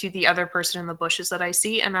over to the other person in the bushes that I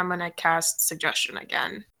see, and I'm going to cast Suggestion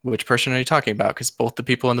again. Which person are you talking about? Because both the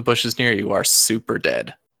people in the bushes near you are super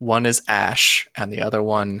dead. One is Ash, and the other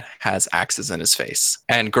one has axes in his face.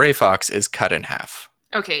 And Grey Fox is cut in half.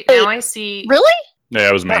 Okay, Wait, now I see... Really? Yeah,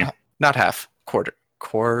 it was me. Not half. Quarter.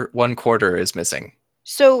 1/4 is missing.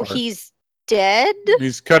 So Or- he's dead?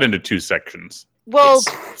 He's cut into 2 sections. Well,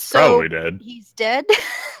 Yes. so Probably dead. he's dead?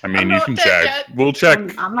 I mean, I'm you not can dead check. yet. We'll check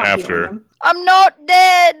I'm not healing after. him. I'm not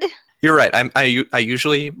dead. You're right. I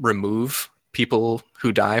usually remove people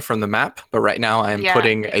who die from the map, but right now I'm Yeah.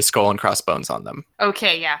 putting a skull and crossbones on them.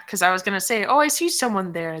 Okay, yeah, because I was going to say, oh, I see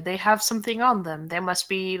someone there. They have something on them. They must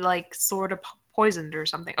be, like, sort of poisoned or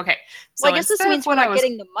something. Okay, so Well, I guess this instead of means we're what I not was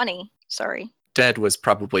getting the money. Sorry. Dead was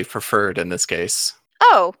probably preferred in this case.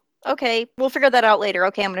 Oh, okay. We'll figure that out later.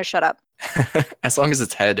 Okay, I'm going to shut up. As long as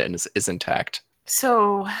its head is intact.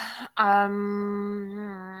 So, I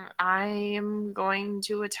am going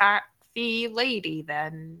to attack the lady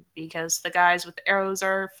then, because the guys with the arrows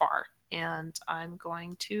are far. And I'm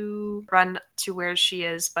going to run to where she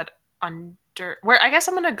is, but I guess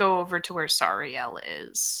I'm going to go over to where Sariel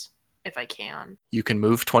is, if I can. You can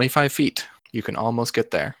move 25 feet. You can almost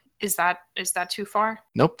get there. Is that too far?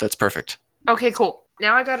 Nope, that's perfect. Okay, cool.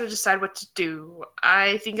 Now I gotta decide what to do.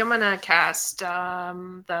 I think I'm gonna cast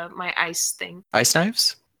my ice thing. Ice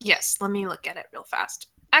knives? Yes, let me look at it real fast.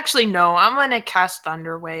 Actually, no, I'm gonna cast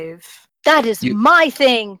Thunder Wave. That is my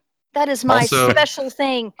thing. That is my Also- special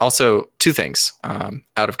thing. Also, 2 things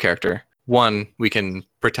out of character. One, we can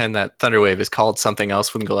pretend that Thunderwave is called something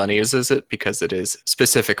else when Galena uses it because it is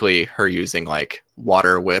specifically her using like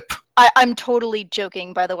water whip. I'm totally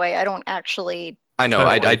joking, by the way. I don't actually. I know.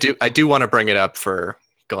 Totally. I do want to bring it up for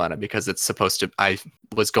Galena because it's supposed to. I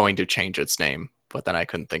was going to change its name, but then I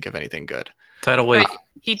couldn't think of anything good. Tidal wave.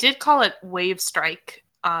 He did call it Wave Strike.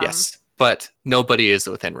 Yes, but nobody is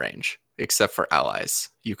within range except for allies.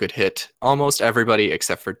 You could hit almost everybody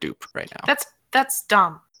except for Dupe right now. That's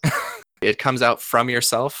dumb. It comes out from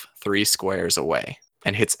yourself 3 squares away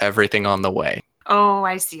and hits everything on the way. Oh,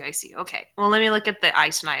 I see. Okay. Well, let me look at the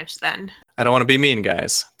ice knives then. I don't want to be mean,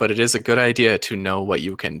 guys, but it is a good idea to know what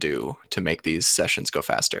you can do to make these sessions go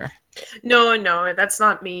faster. No, that's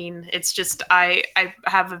not mean. It's just I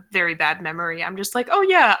have a very bad memory. I'm just like, oh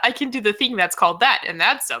yeah, I can do the thing that's called that, and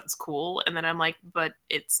that sounds cool. And then I'm like, but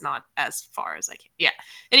it's not as far as I can. Yeah.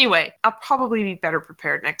 Anyway, I'll probably be better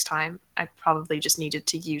prepared next time. I probably just needed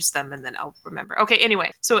to use them, and then I'll remember. Okay.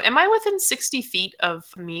 Anyway, so am I within 60 feet of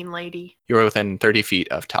Mean Lady? You're within 30 feet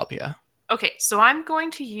of Talpia. Okay, so I'm going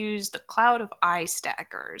to use the Cloud of Eye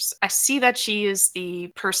Stackers. I see that she is the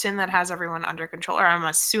person that has everyone under control, or I'm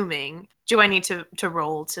assuming. Do I need to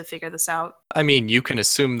roll to figure this out? I mean, you can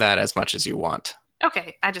assume that as much as you want.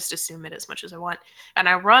 Okay, I just assume it as much as I want. And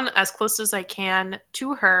I run as close as I can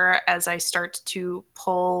to her as I start to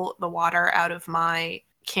pull the water out of my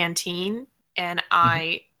canteen, and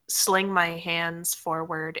I sling my hands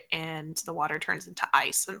forward, and the water turns into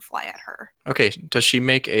ice and fly at her. Okay, does she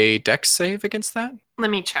make a dex save against that?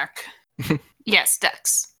 Let me check. Yes,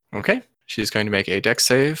 Dex. Okay, she's going to make a dex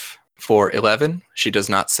save for 11. She does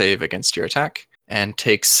not save against your attack and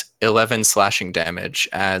takes 11 slashing damage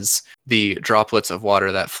as the droplets of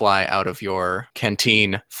water that fly out of your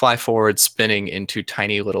canteen fly forward, spinning into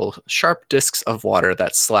tiny little sharp discs of water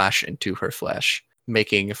that slash into her flesh,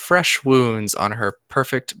 making fresh wounds on her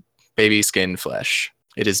perfect baby skin flesh.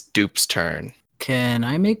 It is Dupe's turn. Can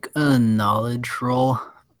I make a knowledge roll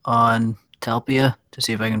on Talpia to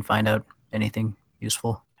see if I can find out anything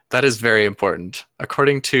useful? That is very important.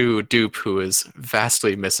 According to Dupe, who is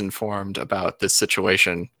vastly misinformed about this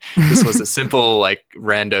situation, this was a simple, like,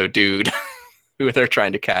 rando dude who they're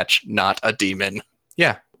trying to catch, not a demon.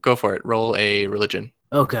 Yeah, go for it. Roll a religion.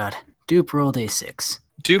 Oh god. Dupe rolled a 6.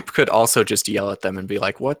 Dupe could also just yell at them and be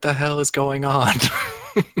like, what the hell is going on?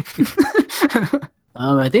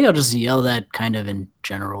 I think I'll just yell that kind of in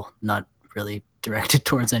general, not really directed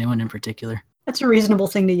towards anyone in particular. That's a reasonable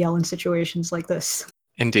thing to yell in situations like this.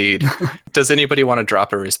 Indeed. Does anybody want to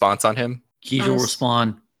drop a response on him? Keys will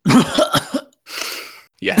respond.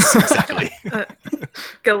 Yes, exactly.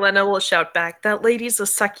 Galena will shout back, that lady's a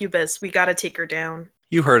succubus. We gotta take her down.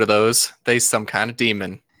 You heard of those. They's some kind of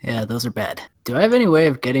demon. Yeah, those are bad. Do I have any way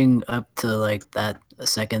of getting up to like that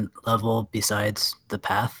second level besides the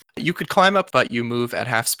path? You could climb up, but you move at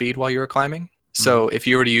half speed while you're climbing. So if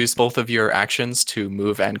you were to use both of your actions to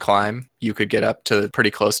move and climb, you could get up to pretty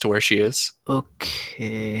close to where she is.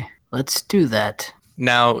 Okay, let's do that.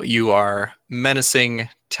 Now you are menacing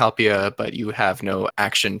Talpia, but you have no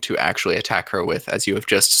action to actually attack her with, as you have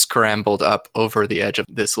just scrambled up over the edge of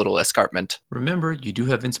this little escarpment. Remember, you do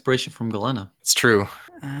have inspiration from Galena. It's true.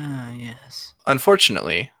 Ah, yes.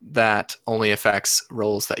 Unfortunately, that only affects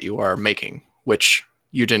rolls that you are making, which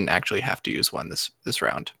you didn't actually have to use one this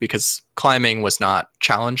round, because climbing was not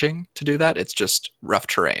challenging to do that. It's just rough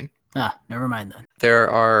terrain. Ah, never mind then. There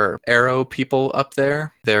are arrow people up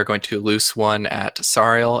there. They're going to loose one at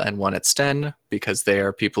Sariel and one at Sten, because they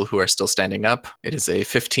are people who are still standing up. It is a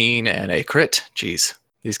 15 and a crit. Jeez,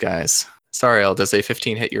 these guys. Sariel, does a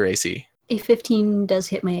 15 hit your AC? A 15 does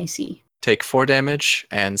hit my AC. Take 4 damage,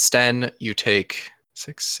 and Sten, you take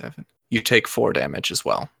 6, 7. You take 4 damage as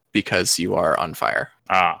well, because you are on fire.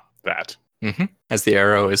 Ah, that. As the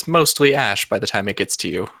arrow is mostly ash by the time it gets to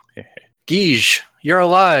you. Guige, you're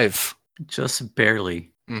alive. Just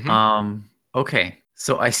barely. Mhm. Okay,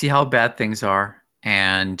 so I see how bad things are.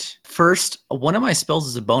 And first, one of my spells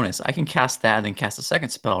is a bonus. I can cast that and then cast a second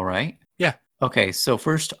spell, right? Yeah. Okay, so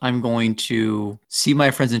first I'm going to see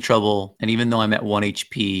my friends in trouble. And even though I'm at 1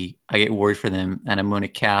 HP, I get worried for them. And I'm going to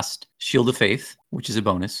cast Shield of Faith, which is a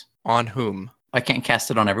bonus. On whom? I can't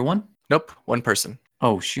cast it on everyone? Nope, one person.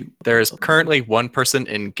 Oh, shoot. There is currently one person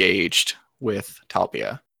engaged with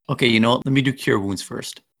Talpia. Okay, you know what? Let me do Cure Wounds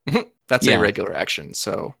first. That's Yeah. a regular action,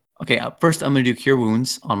 so... Okay, first I'm going to do Cure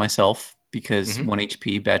Wounds on myself because 1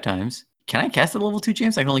 HP, bad times. Can I cast it level 2,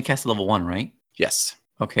 James? I can only cast it level 1, right? Yes.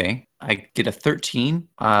 Okay, I get a 13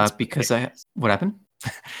 because What happened?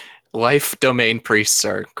 Life domain priests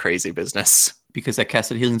are crazy business. Because I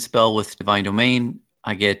cast a healing spell with Divine Domain,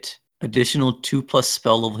 I get additional 2+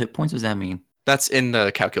 spell level hit points. What does that mean? That's in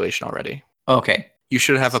the calculation already. Okay. You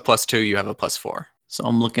should have a +2. You have a +4. So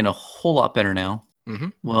I'm looking a whole lot better now. Mm-hmm.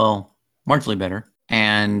 Well, marginally better.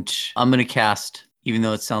 And I'm going to cast, even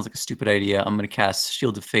though it sounds like a stupid idea, I'm going to cast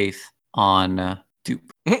Shield of Faith on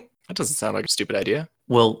Dupe. That doesn't sound like a stupid idea.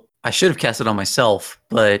 Well, I should have cast it on myself,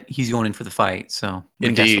 but he's going in for the fight, so I'm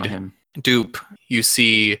gonna cast it on Indeed. him. Dupe, you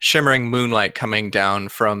see shimmering moonlight coming down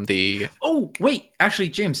from the... Oh, wait, actually,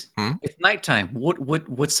 James, it's nighttime.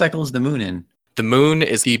 What cycle is the moon in? The moon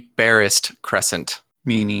is the barest crescent,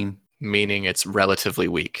 Meaning, it's relatively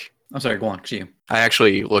weak. I'm sorry, go on, continue. I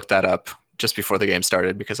actually looked that up just before the game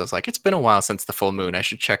started because I was like, it's been a while since the full moon. I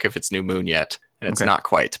should check if it's new moon yet. And it's Okay. not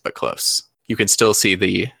quite, but close. You can still see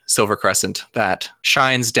the silver crescent that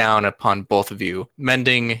shines down upon both of you,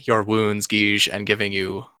 mending your wounds, Guige, and giving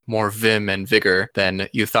you more vim and vigor than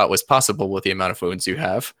you thought was possible with the amount of wounds you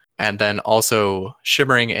have. And then also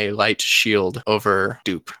shimmering a light shield over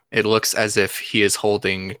Dupe. It looks as if he is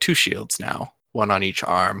holding 2 shields now, one on each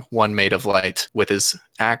arm, one made of light with his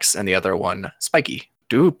axe and the other one spiky.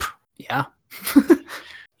 Dupe, Yeah.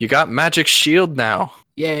 you got magic shield now.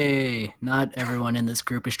 Yay. Not everyone in this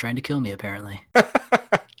group is trying to kill me, apparently.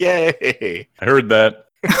 Yay. I heard that.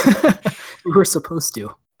 We were supposed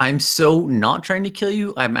to. I'm so not trying to kill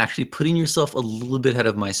you. I'm actually putting yourself a little bit ahead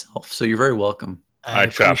of myself, so you're very welcome. I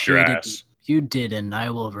chopped your appreciate it. ass. You did, and I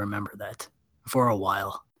will remember that for a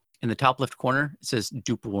while. In the top left corner, it says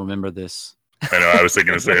Dupe will remember this. I know, I was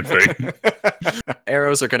thinking the same thing.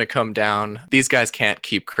 Arrows are going to come down. These guys can't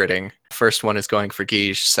keep critting. First one is going for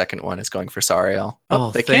Guige. Second one is going for Sariel.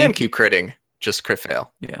 Oh, They can thank keep critting. Just crit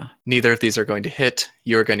fail. Yeah. Neither of these are going to hit.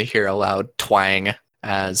 You're going to hear a loud twang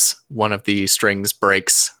as one of the strings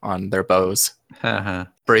breaks on their bows. Haha.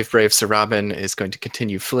 Brave Sir Robin is going to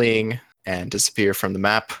continue fleeing and disappear from the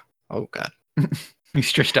map. Oh, God. You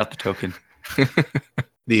stretched out the token.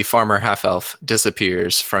 The farmer half-elf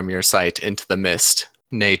disappears from your sight into the mist,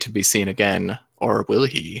 nay to be seen again, or will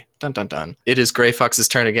he? Dun dun dun. It is Grey Fox's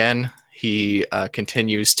turn again. He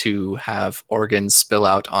continues to have organs spill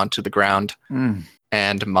out onto the ground.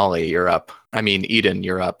 And Molly, you're up. I mean, Eden,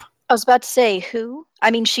 you're up. I was about to say, who?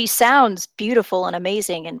 I mean, she sounds beautiful and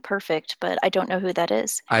amazing and perfect, but I don't know who that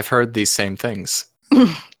is. I've heard these same things.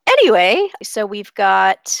 Anyway, so we've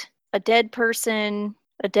got a dead person.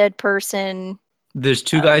 There's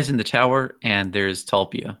 2 guys in the tower, and there's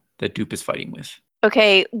Talpia that Dupe is fighting with.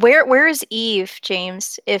 Okay, where is Eve,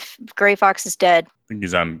 James, if Grey Fox is dead? I think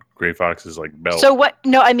he's on Grey Fox's belt. So what?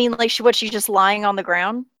 No, I mean, like, she's just lying on the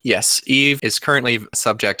ground? Yes, Eve is currently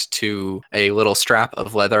subject to a little strap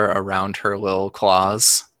of leather around her little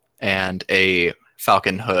claws and a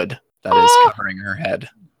falcon hood that is covering her head.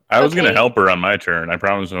 I was going to Okay. help her on my turn. I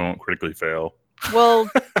promise I won't critically fail.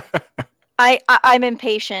 Well, I'm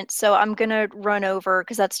impatient, so I'm going to run over,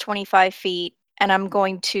 because that's 25 feet, and I'm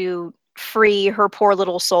going to free her poor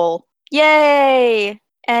little soul. Yay!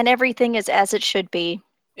 And everything is as it should be.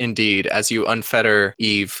 Indeed, as you unfetter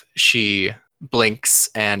Eve, she blinks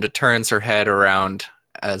and turns her head around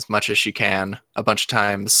as much as she can a bunch of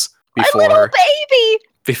times My little baby!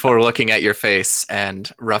 before looking at your face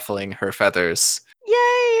and ruffling her feathers.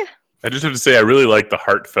 Yay! I just have to say, I really like the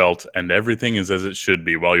heartfelt and everything is as it should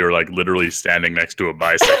be while you're literally standing next to a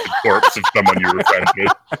bisected corpse of someone you were friends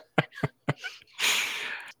with.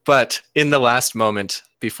 But in the last moment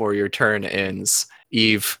before your turn ends,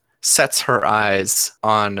 Eve sets her eyes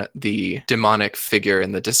on the demonic figure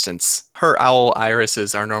in the distance. Her owl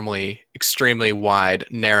irises are normally extremely wide,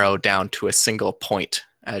 narrow down to a single point.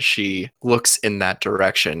 As she looks in that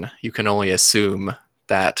direction, you can only assume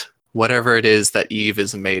that whatever it is that Eve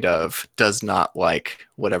is made of does not like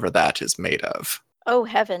whatever that is made of. Oh,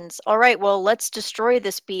 heavens. All right, well, let's destroy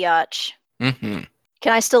this biatch. Mm-hmm.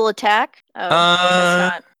 Can I still attack? Oh, I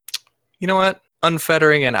guess not. You know what?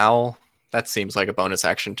 Unfettering an owl, that seems like a bonus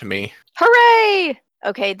action to me. Hooray!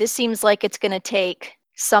 Okay, this seems like it's going to take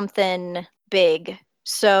something big.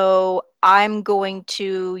 So I'm going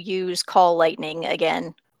to use Call Lightning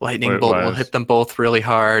again. Lightning Wait, bolt why will is- hit them both really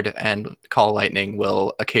hard, and Call Lightning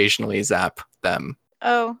will occasionally zap them.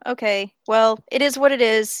 Oh, okay. Well, it is what it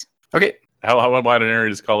is. Okay, How wide an area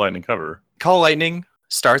does Call Lightning cover? Call Lightning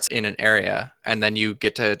starts in an area, and then you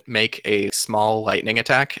get to make a small lightning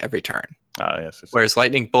attack every turn. Ah, yes. Whereas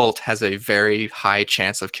Lightning Bolt has a very high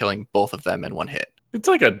chance of killing both of them in one hit. It's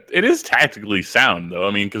it is tactically sound, though.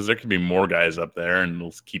 I mean, because there could be more guys up there and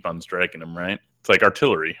they'll keep on striking them, right? It's like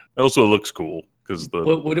artillery. Also, it looks cool because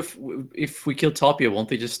What if we kill Talpia, won't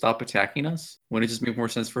they just stop attacking us? Wouldn't it just make more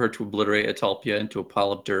sense for her to obliterate a Talpia into a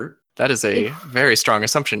pile of dirt? That is a very strong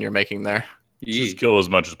assumption you're making there. just kill as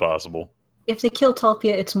much as possible. If they kill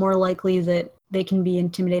Talpia, it's more likely that they can be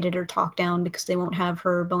intimidated or talked down because they won't have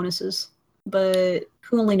her bonuses. but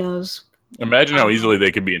who only knows? Imagine how easily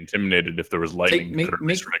they could be intimidated if there was lightning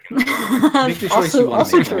literally striking them. Make the choice you want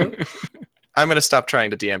to make. true. I'm going to stop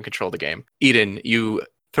trying to DM control the game. Eden, you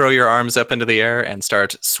throw your arms up into the air and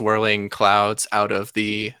start swirling clouds out of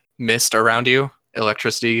the mist around you,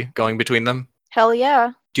 electricity going between them. Hell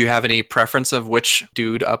yeah. Do you have any preference of which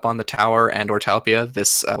dude up on the tower and or Talpia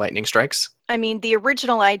this lightning strikes? I mean, the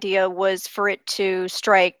original idea was for it to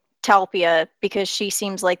strike Talpia because she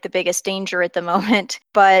seems like the biggest danger at the moment.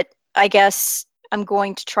 But I guess I'm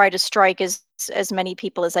going to try to strike as many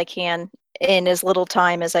people as I can in as little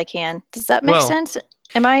time as I can. Does that make sense?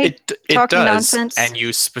 Am I talking does, nonsense? And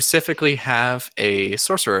you specifically have a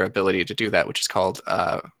sorcerer ability to do that, which is called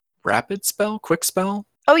Rapid Spell, Quick Spell.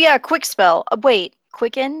 Oh yeah, Quick Spell. Wait,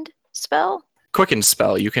 Quickened Spell? Quickened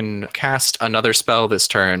Spell. You can cast another spell this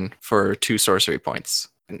turn for 2 sorcery points.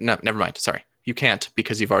 No, never mind. Sorry. You can't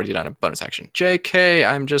because you've already done a bonus action. JK,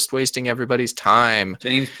 I'm just wasting everybody's time.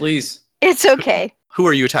 James, please. It's okay. Who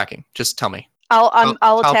are you attacking? Just tell me. I'll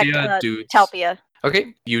attack Talpia, dudes. Talpia.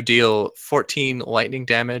 Okay. You deal 14 lightning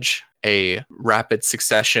damage. A rapid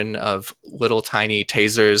succession of little tiny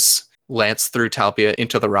tasers lance through Talpia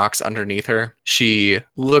into the rocks underneath her. She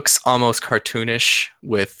looks almost cartoonish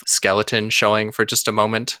with skeleton showing for just a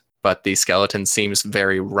moment, but the skeleton seems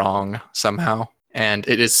very wrong somehow. And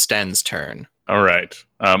it is Sten's turn. All right.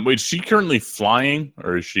 Wait, is she currently flying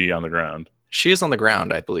or is she on the ground? She is on the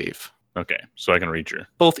ground, I believe. Okay, so I can reach her.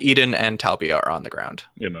 Both Eden and Talpia are on the ground.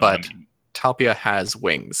 But I mean, Talpia has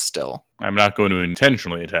wings still. I'm not going to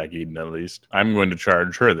intentionally attack Eden, at least. I'm going to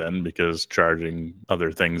charge her then, because charging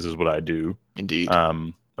other things is what I do. Indeed.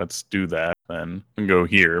 Let's do that then. And go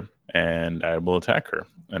here, and I will attack her.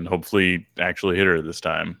 And hopefully actually hit her this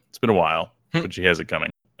time. It's been a while, but she has it coming.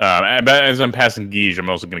 As I'm passing Guige, I'm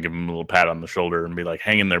also going to give him a little pat on the shoulder and be like,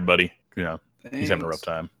 hang in there, buddy. You know, he's having a rough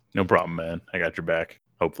time. No problem, man. I got your back,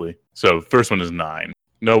 hopefully. So first one is 9.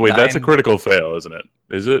 No, wait, 9. That's a critical fail, isn't it?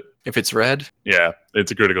 Is it? If it's red, Yeah,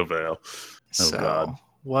 it's a critical fail. so God.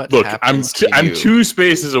 what Look, I'm happens to I'm you? 2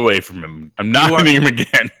 spaces away from him. I'm not You are- hitting him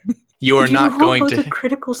again. You are not going both to... a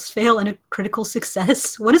critical fail and a critical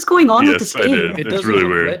success. What is going on with Yes, this I game? did. It It's doesn't really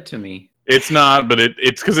look weird. red to me. It's not, but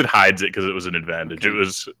it's because it hides it because it was an advantage. Okay.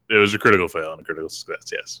 It was a critical fail and a critical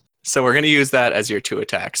success. Yes. So we're going to use that as your 2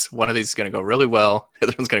 attacks. One of these is going to go really well. The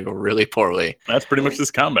other one's going to go really poorly. That's pretty much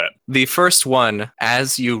this combat. The first one,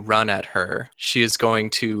 as you run at her, she is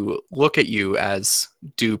going to look at you as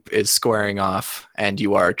Dupe is squaring off and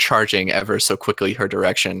you are charging ever so quickly her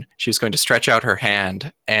direction. She's going to stretch out her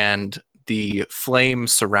hand, and the flame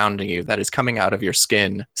surrounding you that is coming out of your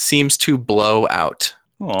skin seems to blow out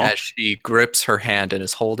Aw. as she grips her hand and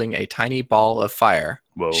is holding a tiny ball of fire.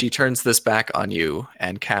 Whoa. She turns this back on you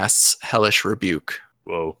and casts Hellish Rebuke.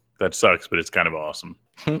 Whoa. That sucks, but it's kind of awesome.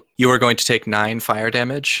 You are going to take 9 fire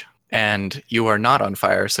damage, and you are not on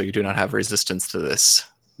fire, so you do not have resistance to this.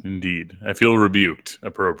 Indeed. I feel rebuked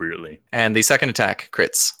appropriately. And the second attack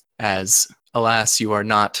crits, as alas, you are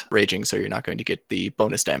not raging, so you're not going to get the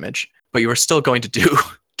bonus damage, but you are still going to do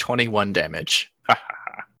 21 damage. All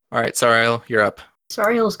right, Sariel, you're up.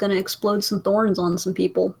 Sariel's gonna explode some thorns on some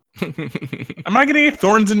people. Am I going to get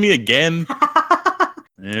thorns in me again?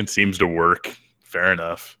 It seems to work. Fair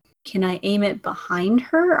enough. Can I aim it behind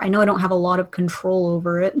her? I know I don't have a lot of control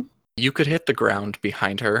over it. You could hit the ground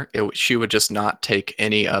behind her. She would just not take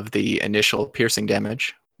any of the initial piercing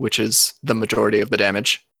damage, which is the majority of the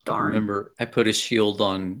damage. Darn. Remember, I put a shield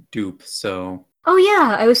on Dupe, so Oh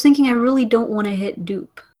yeah, I was thinking I really don't want to hit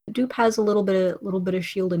Dupe. Dupe has a little bit of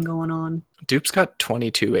shielding going on. Dupe's got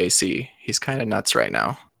 22 AC. He's kind of nuts right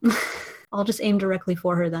now. I'll just aim directly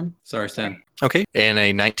for her then. sorry, Stan. Okay, and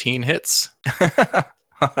a 19 hits.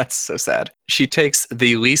 Oh, that's so sad. She takes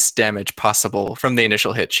the least damage possible from the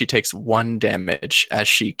initial hit. She takes 1 damage as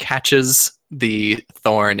she catches the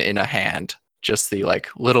thorn in a hand. Just the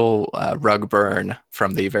little rug burn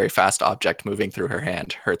from the very fast object moving through her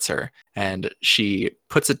hand hurts her. And she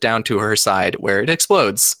puts it down to her side where it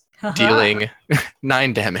explodes, dealing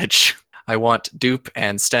 9 damage. I want Dupe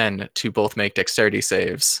and Sten to both make dexterity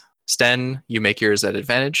saves. Sten, you make yours at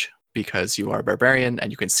advantage because you are barbarian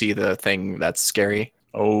and you can see the thing that's scary.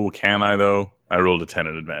 Oh, can I, though? I rolled a 10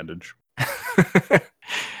 at advantage. I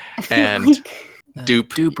feel And like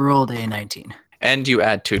Dupe. Dupe rolled a 19. And you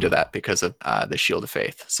add 2 to that because of the Shield of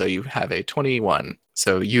Faith. So you have a 21.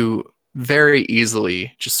 So you very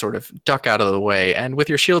easily just sort of duck out of the way. And with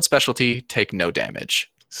your shield specialty, take no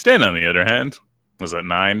damage. Stan, on the other hand, was that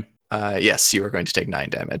 9? Yes, you are going to take 9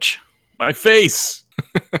 damage. My face!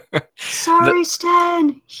 sorry,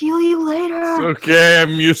 Stan. Heal you later. It's okay,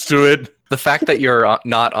 I'm used to it. The fact that you're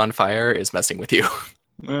not on fire is messing with you.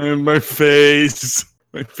 And my face.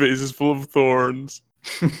 My face is full of thorns.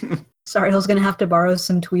 Sariel's gonna have to borrow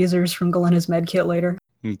some tweezers from Galena's med kit later.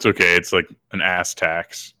 It's okay. It's like an ass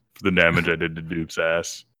tax for the damage I did to Duke's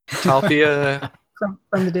ass. Talpia.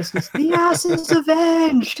 From the distance. The ass is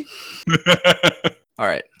avenged! All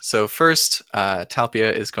right. So first,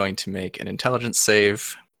 Talpia is going to make an intelligence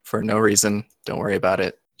save for no reason. Don't worry about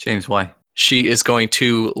it. James, why? She is going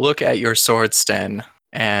to look at your sword, Sten,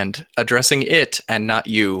 and addressing it and not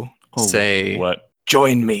you, say, What?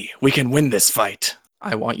 "Join me. We can win this fight."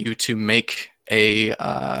 I want you to make a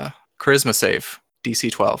charisma save,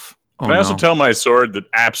 DC 12. Oh, Can I also no. tell my sword that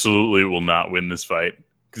absolutely will not win this fight?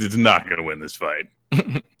 Because it's not going to win this fight.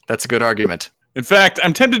 That's a good argument. In fact,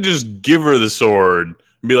 I'm tempted to just give her the sword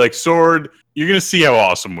and be like, "Sword, you're going to see how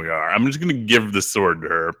awesome we are. I'm just going to give the sword to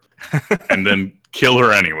her and then kill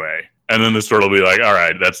her anyway." And then the sword will be like, "All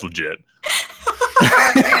right, that's legit."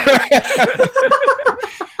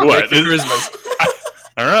 What? Make your charisma.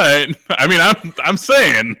 All right. I mean, I'm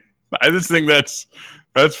saying, I just think that's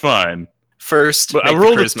fine. First, But make I the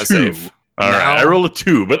rolled a charisma 2. save. All right, Now- I rolled a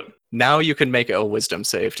 2, but Now you can make a wisdom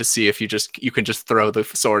save to see if you can just throw the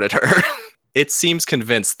sword at her. It seems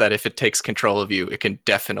convinced that if it takes control of you, it can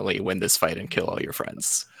definitely win this fight and kill all your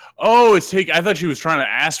friends. oh, I thought she was trying to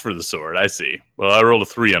ask for the sword. I see. Well, I rolled a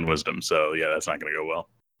 3 on wisdom, so yeah, that's not going to go well.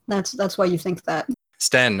 That's why you think that.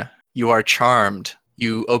 Sten, you are charmed.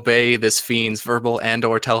 You obey this fiend's verbal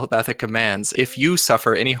and/or telepathic commands. If you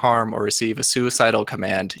suffer any harm or receive a suicidal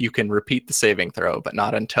command, you can repeat the saving throw, but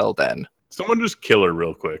not until then. Someone just kill her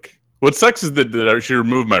real quick. What sucks is that I should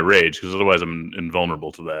remove my rage, because otherwise I'm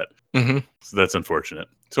invulnerable to that. Mm-hmm. So that's unfortunate.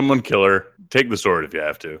 Someone kill her. Take the sword if you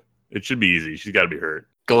have to. It should be easy. She's got to be hurt.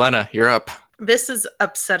 Galena, you're up. This is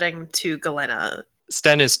upsetting to Galena.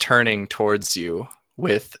 Sten is turning towards you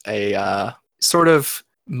with a sort of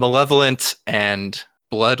malevolent and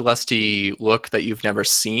bloodlusty look that you've never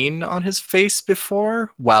seen on his face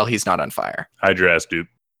before while he's not on fire. Hide your ass, dude.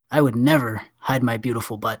 I would never hide my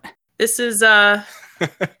beautiful butt. This is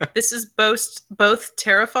this is both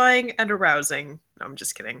terrifying and arousing. No, I'm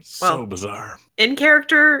just kidding. So Well, bizarre. in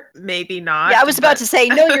character, maybe not. Yeah, I was about but- to say,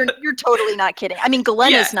 no, you're totally not kidding. I mean,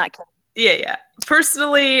 Galena's Yeah. not kidding. Yeah.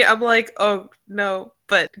 Personally, I'm like, oh no,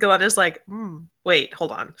 but Galena's like, wait,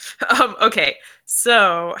 hold on. Okay,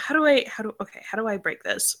 so how do I break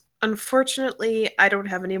this? Unfortunately, I don't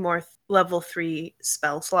have any more level 3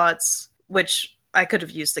 spell slots, which I could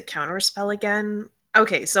have used the counter spell again.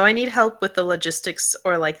 Okay, so I need help with the logistics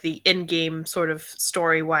or like the in-game sort of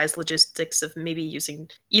story-wise logistics of maybe using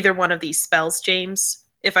either one of these spells, James.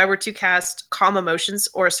 If I were to cast Calm Emotions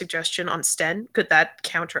or Suggestion on Sten, could that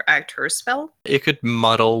counteract her spell? It could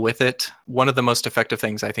muddle with it. One of the most effective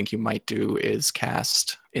things I think you might do is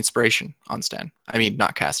cast Inspiration on Sten. I mean,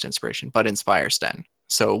 not cast Inspiration, but inspire Sten.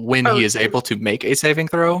 So when he is able to make a saving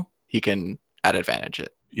throw, he can at advantage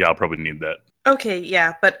it. Yeah, I'll probably need that. Okay,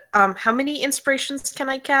 yeah, but how many inspirations can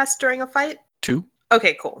I cast during a fight? 2.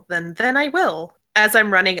 Okay, cool. Then I will. As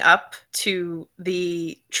I'm running up to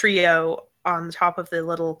the trio on top of the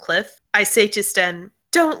little cliff, I say to Sten,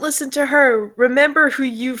 "Don't listen to her. Remember who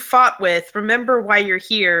you fought with. Remember why you're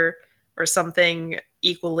here," or something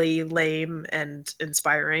equally lame and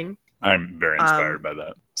inspiring. I'm very inspired by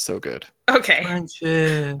that. So good. Okay.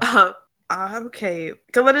 Friendship. Okay.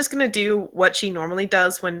 Galena's gonna do what she normally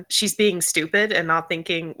does when she's being stupid and not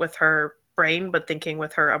thinking with her brain, but thinking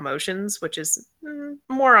with her emotions, which is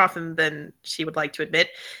more often than she would like to admit.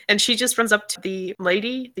 And she just runs up to the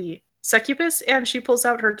lady, the succubus, and she pulls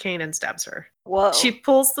out her cane and stabs her. Whoa. She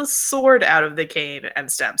pulls the sword out of the cane and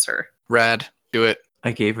stabs her. Rad, do it.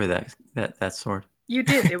 I gave her that sword. You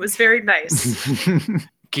did. It was very nice.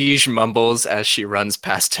 Guige mumbles as she runs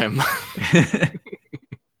past him.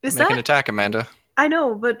 Is Make an that? attack, Amanda. I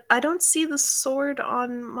know, but I don't see the sword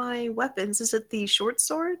on my weapons. Is it the short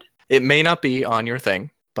sword? It may not be on your thing,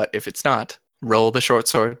 but if it's not, roll the short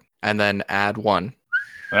sword and then add 1.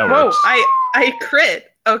 That Whoa, works. I crit.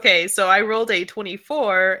 Okay, so I rolled a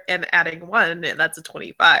 24 and adding 1, and that's a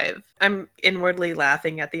 25. I'm inwardly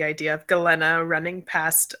laughing at the idea of Galena running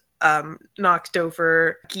past knocked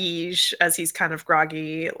over Guige as he's kind of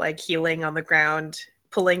groggy, like healing on the ground,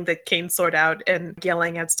 pulling the cane sword out and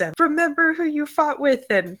yelling at Sten, "Remember who you fought with,"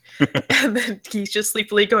 and then Guige just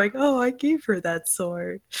sleepily going, "Oh, I gave her that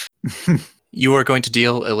sword." You are going to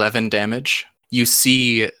deal 11 damage. You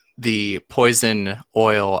see the poison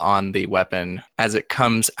oil on the weapon as it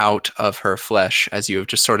comes out of her flesh as you have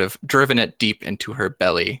just sort of driven it deep into her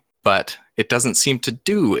belly, but it doesn't seem to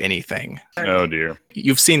do anything. Oh dear.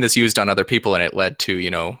 You've seen this used on other people and it led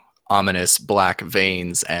to, ominous black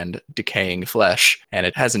veins and decaying flesh, and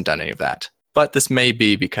it hasn't done any of that. but this may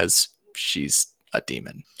be because she's a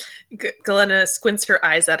demon. Galena squints her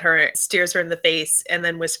eyes at her, stares her in the face, and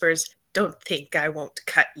then whispers, "Don't think I won't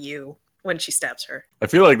cut you," when she stabs her. I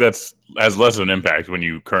feel like that's has less of an impact when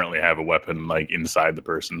you currently have a weapon like inside the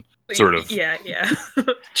person. Sort of. Yeah.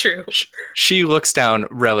 True. She looks down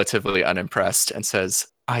relatively unimpressed and says,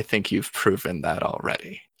 "I think you've proven that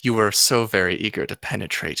already. You were so very eager to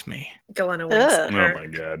penetrate me." Galena winks at Oh her. my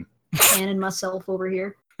god. And myself over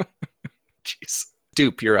here. Jeez.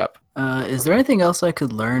 Dupe, you're up. Is there anything else I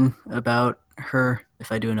could learn about her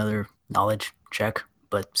if I do another knowledge check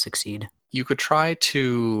but succeed? You could try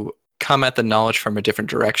to come at the knowledge from a different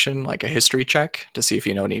direction, like a history check, to see if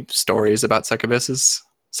you know any stories about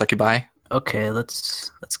succubi. Okay, let's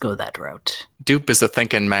go that route. Dupe is a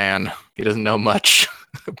thinking man. He doesn't know much,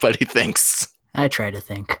 but he thinks. I try to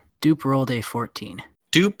think. Dupe rolled a 14.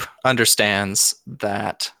 Dupe understands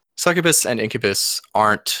that succubus and incubus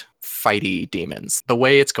aren't fighty demons. The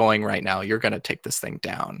way it's going right now, you're going to take this thing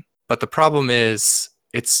down. But the problem is,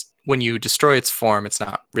 it's when you destroy its form, it's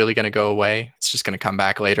not really going to go away. It's just going to come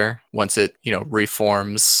back later once it,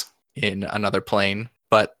 reforms in another plane.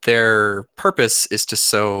 But their purpose is to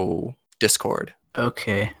sow discord.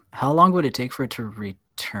 Okay. How long would it take for it to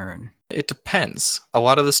return? It depends. A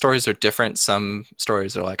lot of the stories are different. Some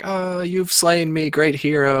stories are like, "Oh, you've slain me, great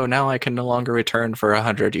hero. Now I can no longer return for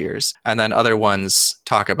 100 years." And then other ones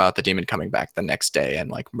talk about the demon coming back the next day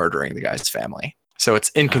and like murdering the guy's family. So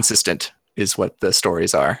it's inconsistent is what the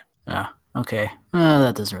stories are. Ah, okay.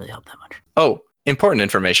 That doesn't really help that much. Oh, important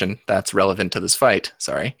information that's relevant to this fight,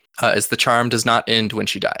 is the charm does not end when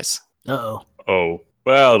she dies. Uh-oh. Oh,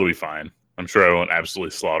 well, it'll be fine. I'm sure I won't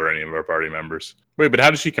absolutely slaughter any of our party members. Wait, but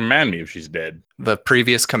how does she command me if she's dead? The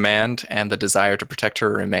previous command and the desire to protect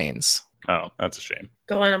her remains. Oh, that's a shame.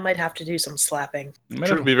 Galena might have to do some slapping. It might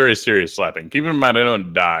have to be very serious slapping. Keep in mind, I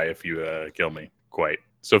don't die if you kill me, quite.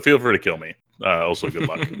 So feel free to kill me. Also, good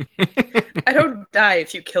luck. I don't die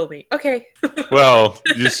if you kill me. Okay. Well,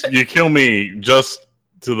 you kill me just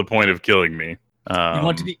to the point of killing me. You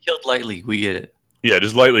want to be killed lightly. We get it. Yeah,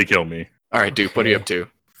 just lightly kill me. All right, Dupe, what are you up to?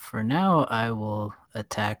 For now, I will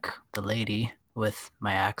attack the lady with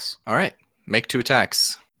my axe. All right, make 2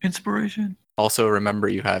 attacks. Inspiration. Also, remember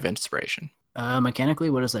you have inspiration. Mechanically,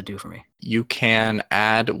 what does that do for me? You can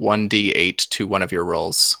add 1d8 to one of your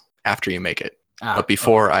rolls after you make it, Ah, but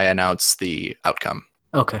before I announce the outcome.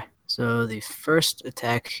 Okay. So the first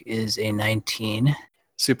attack is a 19,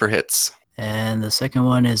 Super hits. and the second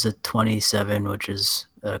one is a 27, which is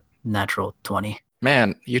a natural 20.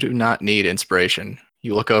 Man, you do not need inspiration.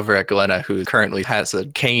 You look over at Galena, who currently has a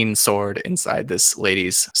cane sword inside this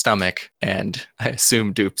lady's stomach, and I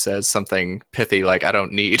assume Dupe says something pithy like, "I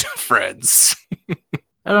don't need friends."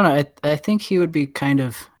 I don't know. I think he would be kind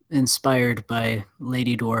of inspired by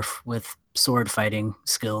Lady Dwarf with sword fighting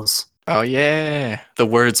skills. Oh yeah, the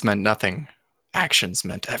words meant nothing. Actions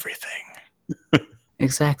meant everything.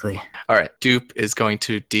 Exactly. All right, Dupe is going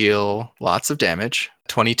to deal lots of damage,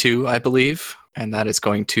 22, I believe, and that is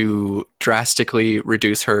going to drastically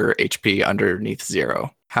reduce her HP underneath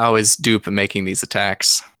 0. How is Dupe making these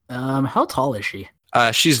attacks? How tall is she?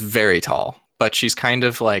 She's very tall, but she's kind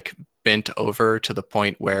of like bent over to the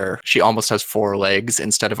point where she almost has 4 legs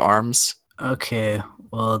instead of arms. Okay,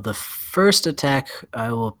 well, the first attack,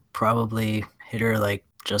 I will probably hit her like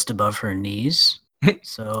just above her knees.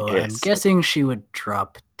 So I'm Yes. guessing she would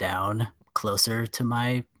drop down closer to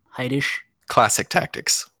my heightish, Classic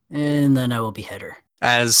tactics. and then I will behead her.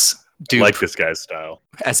 As Dupe, Like this guy's style.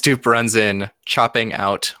 as Dupe runs in, chopping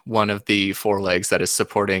out one of the 4 legs that is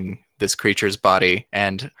supporting this creature's body,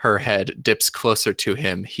 and her head dips closer to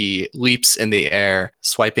him, he leaps in the air,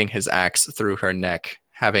 swiping his axe through her neck,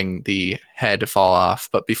 having the head fall off.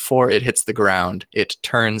 But before it hits the ground, it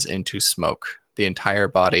turns into smoke. The entire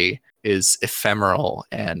body is ephemeral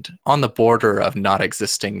and on the border of not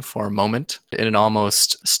existing for a moment. In an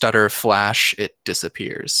almost stutter flash, it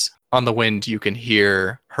disappears. On the wind, you can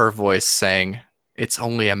hear her voice saying, "It's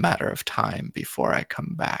only a matter of time before I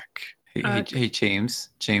come back." Hey, James.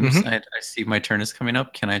 Mhm. I see my turn is coming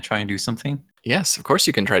up. Can I try and do something? Yes, of course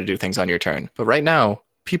you can try to do things on your turn. But right now,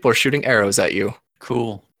 people are shooting arrows at you.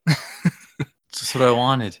 Cool. That's what I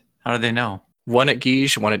wanted. How do they know? One at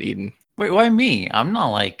Guige, one at Eden. Wait, why me? I'm not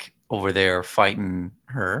like over there fighting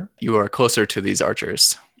her. You are closer to these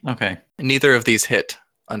archers. Okay. Neither of these hit,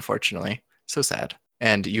 unfortunately. So sad.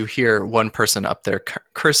 And you hear one person up there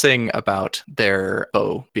cursing about their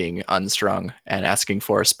bow being unstrung and asking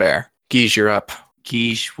for a spare. Guige, you're up.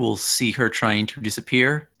 Guige will see her trying to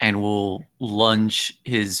disappear and will lunge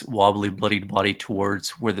his wobbly, bloodied body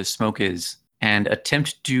towards where the smoke is and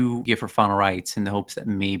attempt to give her final rites in the hopes that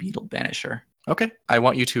maybe it'll banish her. Okay. I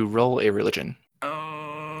want you to roll a religion.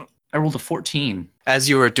 I rolled a 14. As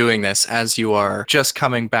you are doing this, as you are just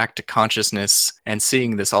coming back to consciousness and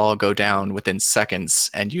seeing this all go down within seconds,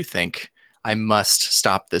 and you think, I must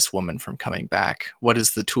stop this woman from coming back. What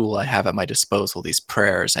is the tool I have at my disposal? These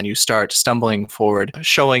prayers. And you start stumbling forward,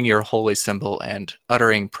 showing your holy symbol and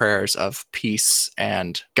uttering prayers of peace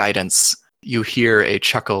and guidance. You hear a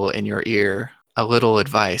chuckle in your ear. A little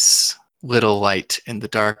advice, little light in the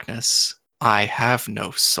darkness. I have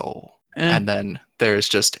no soul. And then there's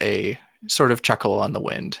just a sort of chuckle on the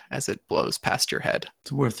wind as it blows past your head.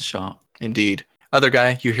 It's worth a shot. Indeed. Other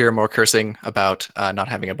guy, you hear more cursing about not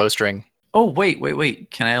having a bowstring. Oh, wait.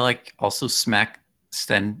 Can I also smack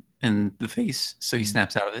Sten in the face so he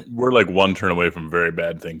snaps out of it? We're like one turn away from very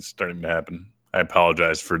bad things starting to happen. I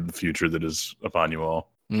apologize for the future that is upon you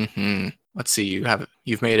all. Mm-hmm. Let's see,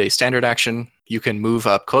 you've made a standard action. You can move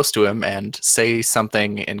up close to him and say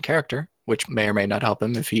something in character, which may or may not help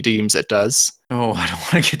him if he deems it does. Oh, I don't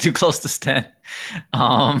want to get too close to Sten.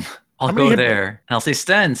 I'll go there and I'll say,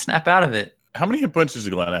 Sten, snap out of it. How many hit points does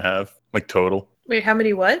Galena have? Like total? Wait, how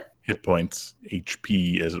many what? Hit points.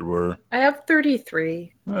 HP, as it were. I have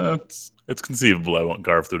 33. It's conceivable I won't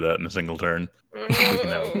carve through that in a single turn.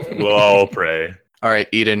 We'll all pray. All right,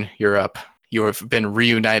 Eden, you're up. You have been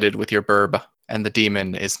reunited with your burb, and the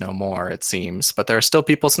demon is no more, it seems. But there are still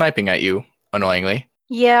people sniping at you, annoyingly.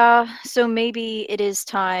 Yeah, so maybe it is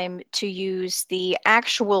time to use the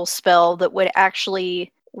actual spell that would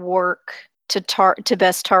actually work to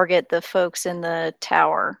best target the folks in the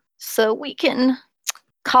tower. So we can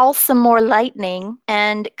call some more lightning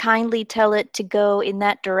and kindly tell it to go in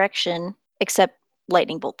that direction, except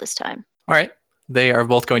lightning bolt this time. All right. They are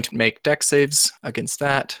both going to make dex saves against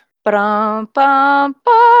that. Ba-dum-bum-bum.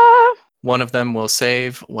 One of them will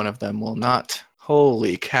save, one of them will not.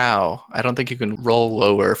 Holy cow. I don't think you can roll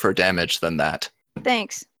lower for damage than that.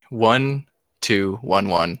 Thanks. 1, 2, 1,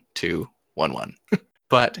 1, 2, 1, 1.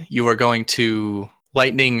 But you are going to...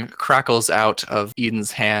 Lightning crackles out of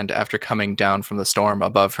Eden's hand after coming down from the storm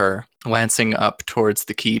above her, lancing up towards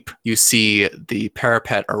the keep. You see the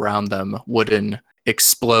parapet around them, wooden,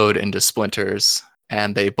 explode into splinters,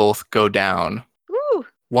 and they both go down. Woo!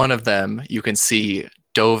 One of them, you can see,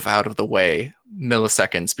 dove out of the way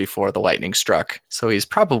milliseconds before the lightning struck, so he's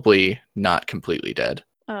probably not completely dead.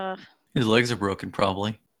 His legs are broken,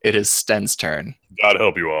 probably. It is Sten's turn. God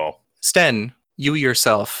help you all. Sten, you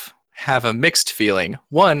yourself have a mixed feeling.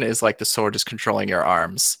 One is like the sword is controlling your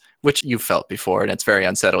arms, which you've felt before, and it's very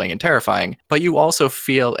unsettling and terrifying. But you also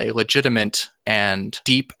feel a legitimate and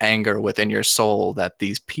deep anger within your soul that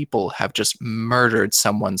these people have just murdered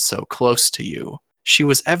someone so close to you. She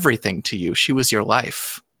was everything to you. She was your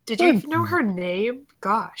life. Did you even know her name?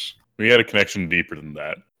 Gosh. We had a connection deeper than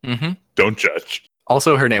that. Mm-hmm. Don't judge.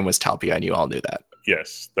 Also, her name was Talpia, and you all knew that.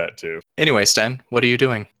 Yes, that too. Anyway, Sten, what are you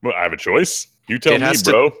doing? Well, I have a choice. You tell me, has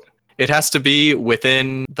bro. It has to be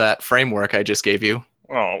within that framework I just gave you.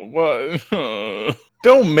 Oh, what?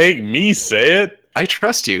 Don't make me say it. I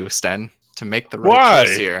trust you, Sten, to make the right Why?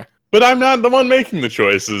 choice here. But I'm not the one making the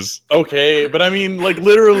choices. Okay, but I mean, like,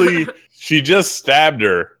 literally, she just stabbed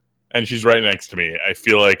her, and she's right next to me. I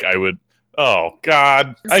feel like I would... Oh,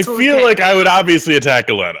 God. I feel like I would obviously attack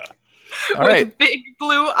Elena. All right. With big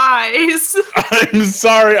blue eyes. I'm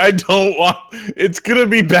sorry, I don't want... It's gonna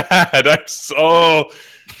be bad. I'm so...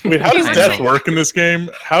 Wait, how does death work in this game?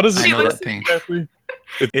 How does I it know work that pain. exactly?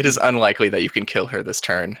 It is unlikely that you can kill her this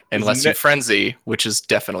turn, unless you frenzy, which is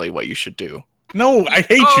definitely what you should do. No, I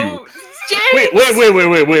hate you. Oh, James!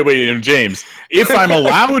 Wait, James. If I'm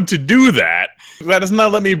allowed to do that, that does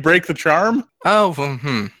not let me break the charm? Oh,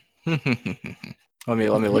 let me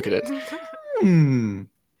look at it.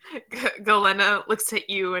 Galena looks at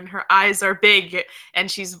you and her eyes are big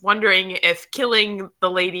and she's wondering if killing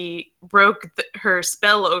the lady broke her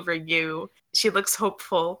spell over you. She looks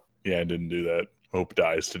hopeful. Yeah, I didn't do that. Hope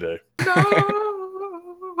dies today. No!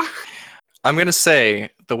 I'm going to say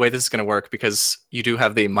the way this is going to work, because you do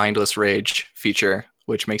have the mindless rage feature,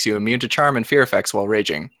 which makes you immune to charm and fear effects while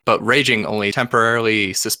raging. But raging only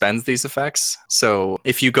temporarily suspends these effects. So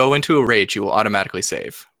if you go into a rage, you will automatically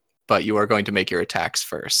save. But you are going to make your attacks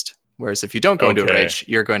first. Whereas if you don't go into a rage,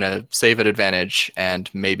 you're going to save at advantage and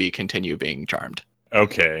maybe continue being charmed.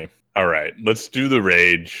 Okay. All right. Let's do the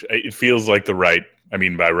rage. It feels like the right, I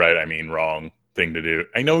mean by right, I mean wrong thing to do.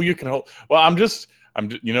 I know you can hold. Well, I'm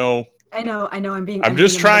you know. I know. I'm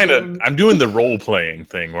just trying to, I'm doing the role playing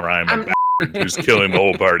thing where I'm a who's killing the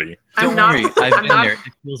whole party. Don't worry. I've been there. It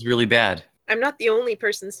feels really bad. I'm not the only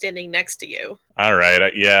person standing next to you. All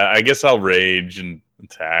right. Yeah, I guess I'll rage and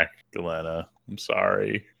Attack, Galena. I'm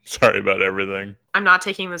sorry. Sorry about everything. I'm not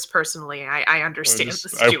taking this personally. I understand the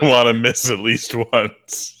I situation. want to miss at least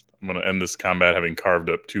once. I'm going to end this combat having carved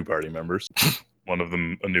up 2 party members. One of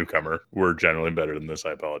them a newcomer. We're generally better than this.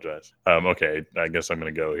 I apologize. Okay, I guess I'm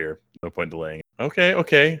going to go here. No point delaying.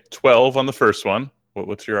 Okay. 12 on the first one.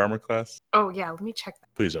 What's your armor class? Oh, yeah, let me check that.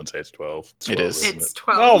 Please don't say it's 12. It is. isn't It's it?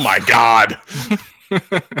 12. Oh my god.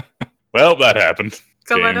 Well, that happened.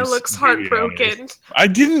 Galena James, looks do the heartbroken. honors. I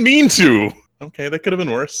didn't mean to. Okay, that could have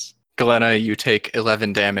been worse. Galena, you take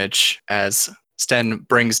 11 damage as Sten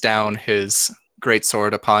brings down his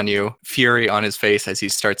greatsword upon you, fury on his face as he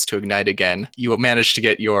starts to ignite again. You manage to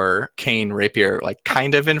get your cane rapier like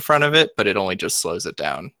kind of in front of it, but it only just slows it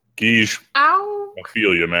down. Geesh, Ow. I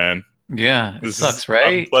feel you, man. Yeah, it This sucks, is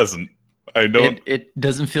right? unpleasant. I don't. It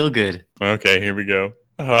doesn't feel good. Okay, here we go.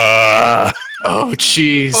 Ah, Oh,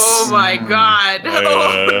 jeez. Oh my god.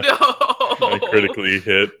 Oh no. I critically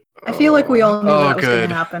hit. I feel like we all knew Oh, that was going good.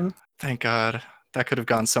 to happen. Thank God. That could have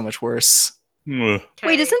gone so much worse. Ugh.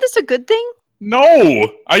 Wait, isn't this a good thing?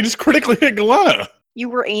 No, I just critically hit Galena. You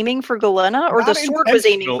were aiming for Galena, or the Not sword was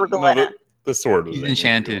aiming intentional. for No, Galena? the sword was He's aiming for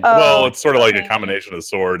enchanted. Galena. Well, Oh, it's sort of like a okay. combination of the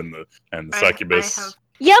sword and the I succubus. have-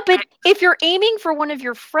 Yeah, but if you're aiming for one of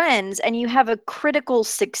your friends and you have a critical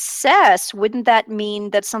success, wouldn't that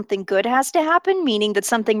mean that something good has to happen? Meaning that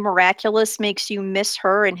something miraculous makes you miss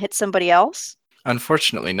her and hit somebody else?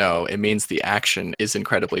 Unfortunately, no. It means the action is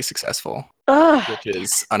incredibly successful, Ugh. which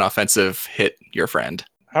is an offensive hit your friend.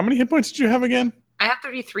 How many hit points did you have again? I have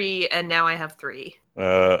 33 and now I have 3.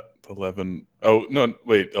 11. Oh, no,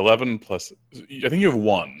 wait. 11 plus. I think you have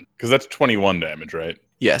 1, because that's 21 damage, right?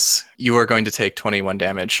 Yes, you are going to take 21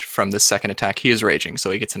 damage from the second attack. He is raging,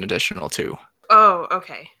 so he gets an additional 2. Oh,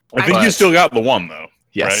 okay. I think you But- still got the 1, though.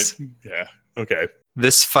 Yes. Right? Yeah. Okay.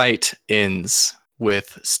 This fight ends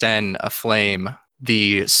with Sten aflame.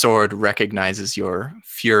 The sword recognizes your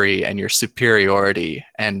fury and your superiority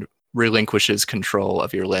and relinquishes control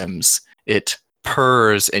of your limbs. It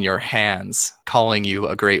purrs in your hands, calling you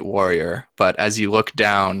a great warrior. But as you look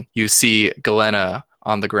down, you see Galena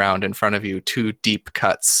on the ground in front of you, 2 deep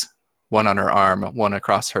cuts, one on her arm, one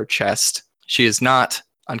across her chest. She is not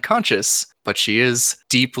unconscious, but she is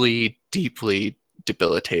deeply, deeply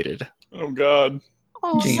debilitated. Oh, God.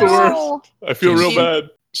 Oh, Jeez. no. I feel real She- bad.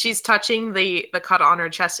 She's touching the cut on her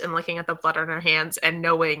chest and looking at the blood on her hands and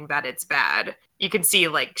knowing that it's bad. You can see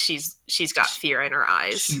like she's got fear in her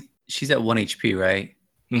eyes. She's at 1 HP, right?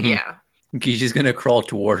 Mhm. Yeah. He's gonna crawl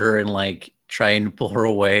toward her and like try and pull her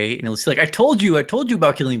away, and he'll say like, I told you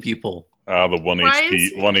about killing people." Ah, the 1 Why HP,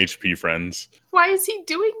 is- 1 HP friends. Why is he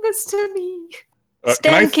doing this to me?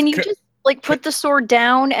 Sten, can you just like put the sword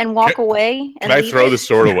down and walk away? And Can I leave throw it? the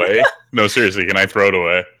sword away? No, seriously, can I throw it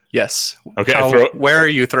away? Yes. Okay, How- throw where are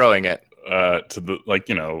you throwing it? to the I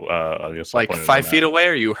guess I'll Like point it 5 at feet that. away,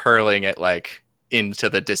 or are you hurling it like into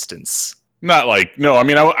the distance? Not like no. I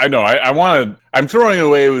mean, I know. I want to. I'm throwing it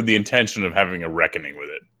away with the intention of having a reckoning with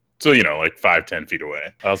it. So like 5-10 feet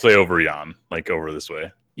away. I'll say over yon, like over this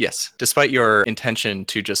way. Yes. Despite your intention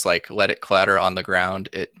to just like let it clatter on the ground,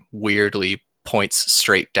 it weirdly points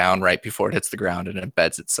straight down right before it hits the ground and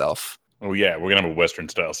embeds itself. Oh yeah, we're gonna have a Western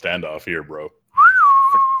style standoff here, bro.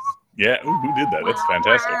 Yeah, ooh, who did that? That's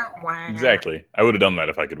fantastic. Exactly. I would have done that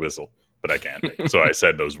if I could whistle, but I can't. So I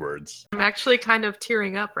said those words. I'm actually kind of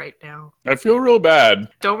tearing up right now. I feel real bad.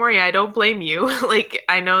 Don't worry, I don't blame you. Like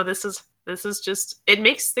I know this is just it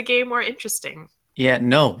makes the game more interesting. Yeah,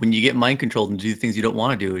 no. When you get mind controlled and do things you don't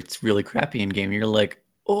want to do, it's really crappy in game. You're like,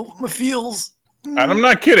 oh, my feels. And I'm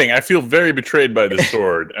not kidding. I feel very betrayed by this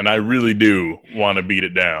sword, and I really do want to beat it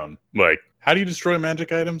down. Like, how do you destroy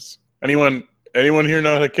magic items? Anyone here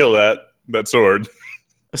know how to kill that sword?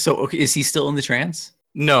 So, okay, is he still in the trance?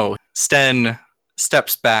 No, Sten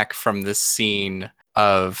steps back from this scene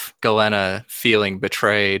of Galena feeling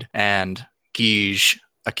betrayed and Guige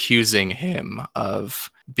accusing him of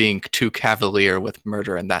being too cavalier with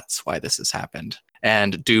murder, and that's why this has happened.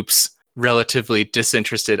 And Dupe's relatively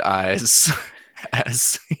disinterested eyes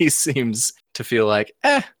as he seems to feel like,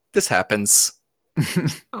 this happens.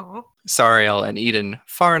 Oh. Sariel and Eden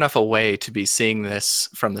far enough away to be seeing this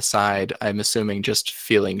from the side, I'm assuming just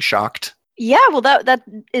feeling shocked. Yeah, well, that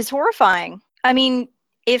is horrifying. I mean,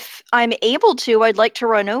 if I'm able to, I'd like to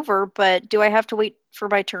run over, but do I have to wait for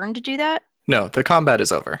my turn to do that? No, the combat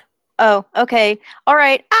is over. Oh, okay. All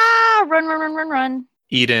right. Run.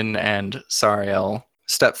 Eden and Sariel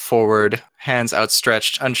step forward, hands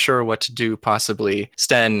outstretched, unsure what to do possibly.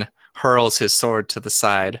 Sten hurls his sword to the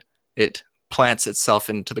side. It plants itself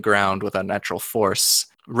into the ground with unnatural force,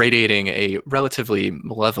 radiating a relatively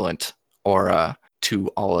malevolent aura to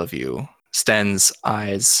all of you. Sten's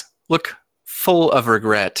eyes look full of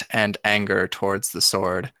regret and anger towards the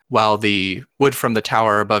sword, while the wood from the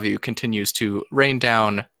tower above you continues to rain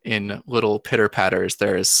down in little pitter-patters.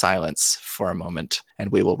 There is silence for a moment,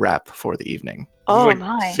 and we will wrap for the evening. Oh This is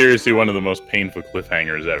my. seriously one of the most painful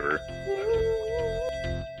cliffhangers ever.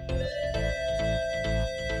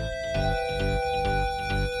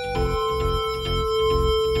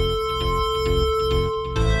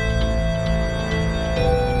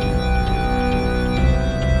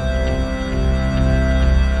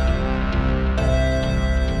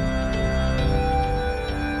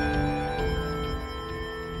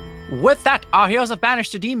 With that, our heroes have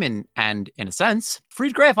banished a demon and, in a sense,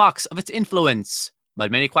 freed Greyfox of its influence.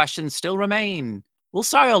 But many questions still remain. Will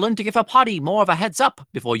Sario learn to give her party more of a heads up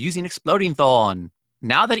before using Exploding Thorn?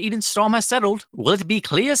 Now that Eden's storm has settled, will it be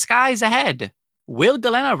clear skies ahead? Will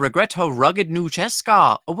Galena regret her rugged new chest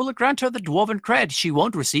scar, or will it grant her the dwarven cred she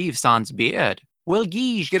won't receive sans beard? Will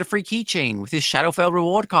Guige get a free keychain with his Shadowfell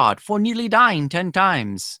reward card for nearly dying 10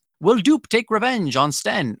 times? Will Dupe take revenge on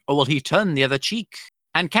Sten, or will he turn the other cheek?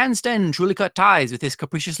 And can Sten truly cut ties with his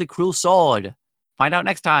capriciously cruel sword? Find out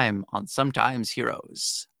next time on Sometimes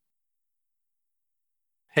Heroes.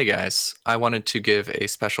 Hey guys, I wanted to give a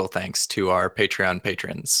special thanks to our Patreon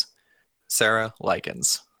patrons. Sarah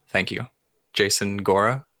Likens, thank you. Jason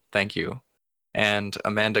Gora, thank you. And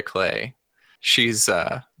Amanda Clay. She's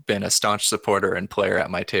been a staunch supporter and player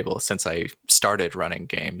at my table since I started running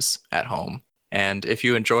games at home. And if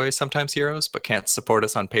you enjoy Sometimes Heroes but can't support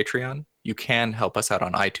us on Patreon, you can help us out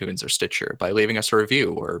on iTunes or Stitcher by leaving us a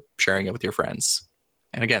review or sharing it with your friends.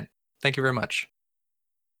 And again, thank you very much.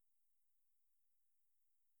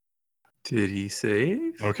 Did he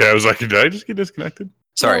save? Okay, I was like, did I just get disconnected?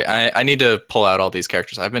 Sorry, I need to pull out all these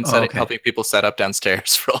characters. I've been okay. helping people set up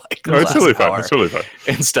downstairs for like the No, it's last totally fine. hour It's totally fine.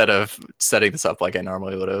 instead of setting this up like I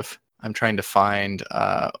normally would have. I'm trying to find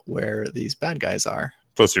where these bad guys are.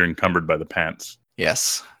 Plus, you're encumbered by the pants.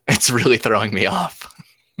 Yes, it's really throwing me off.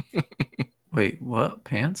 Wait, what?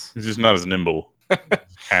 Pants? He's just not as nimble.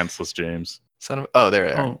 Pantsless James. Oh, there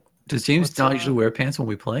they are. Oh, does James What's not usually wear pants when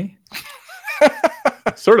we play?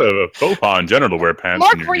 Sort of a faux pas in general to wear pants.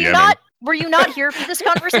 Mark, when were you're you DMing. not here for this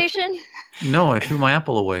conversation? No, I threw my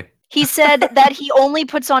apple away. He said that he only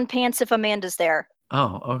puts on pants if Amanda's there.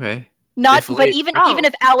 Oh, okay. If But late- even Oh.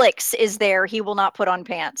 if Alex is there, he will not put on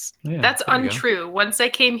pants. Yeah, That's there you go. untrue. Once I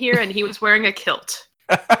came here and he was wearing a kilt.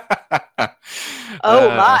 Oh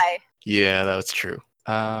Uh, my. Yeah, that was true.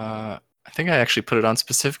 I think I actually put it on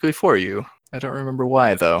specifically for you. I don't remember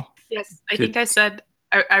why though. Yes, I Did- think I said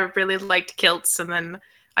I really liked kilts, and then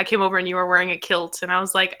I came over and you were wearing a kilt, and I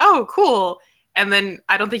was like, oh, cool. And then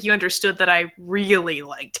I don't think you understood that I really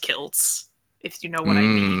liked kilts, if you know what I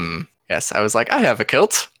mean. Yes, I was like, I have a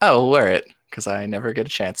kilt. I'll wear it because I never get a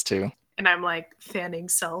chance to. And I'm like, fanning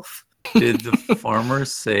self. Did the farmer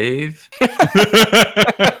save?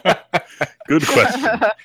 Good question.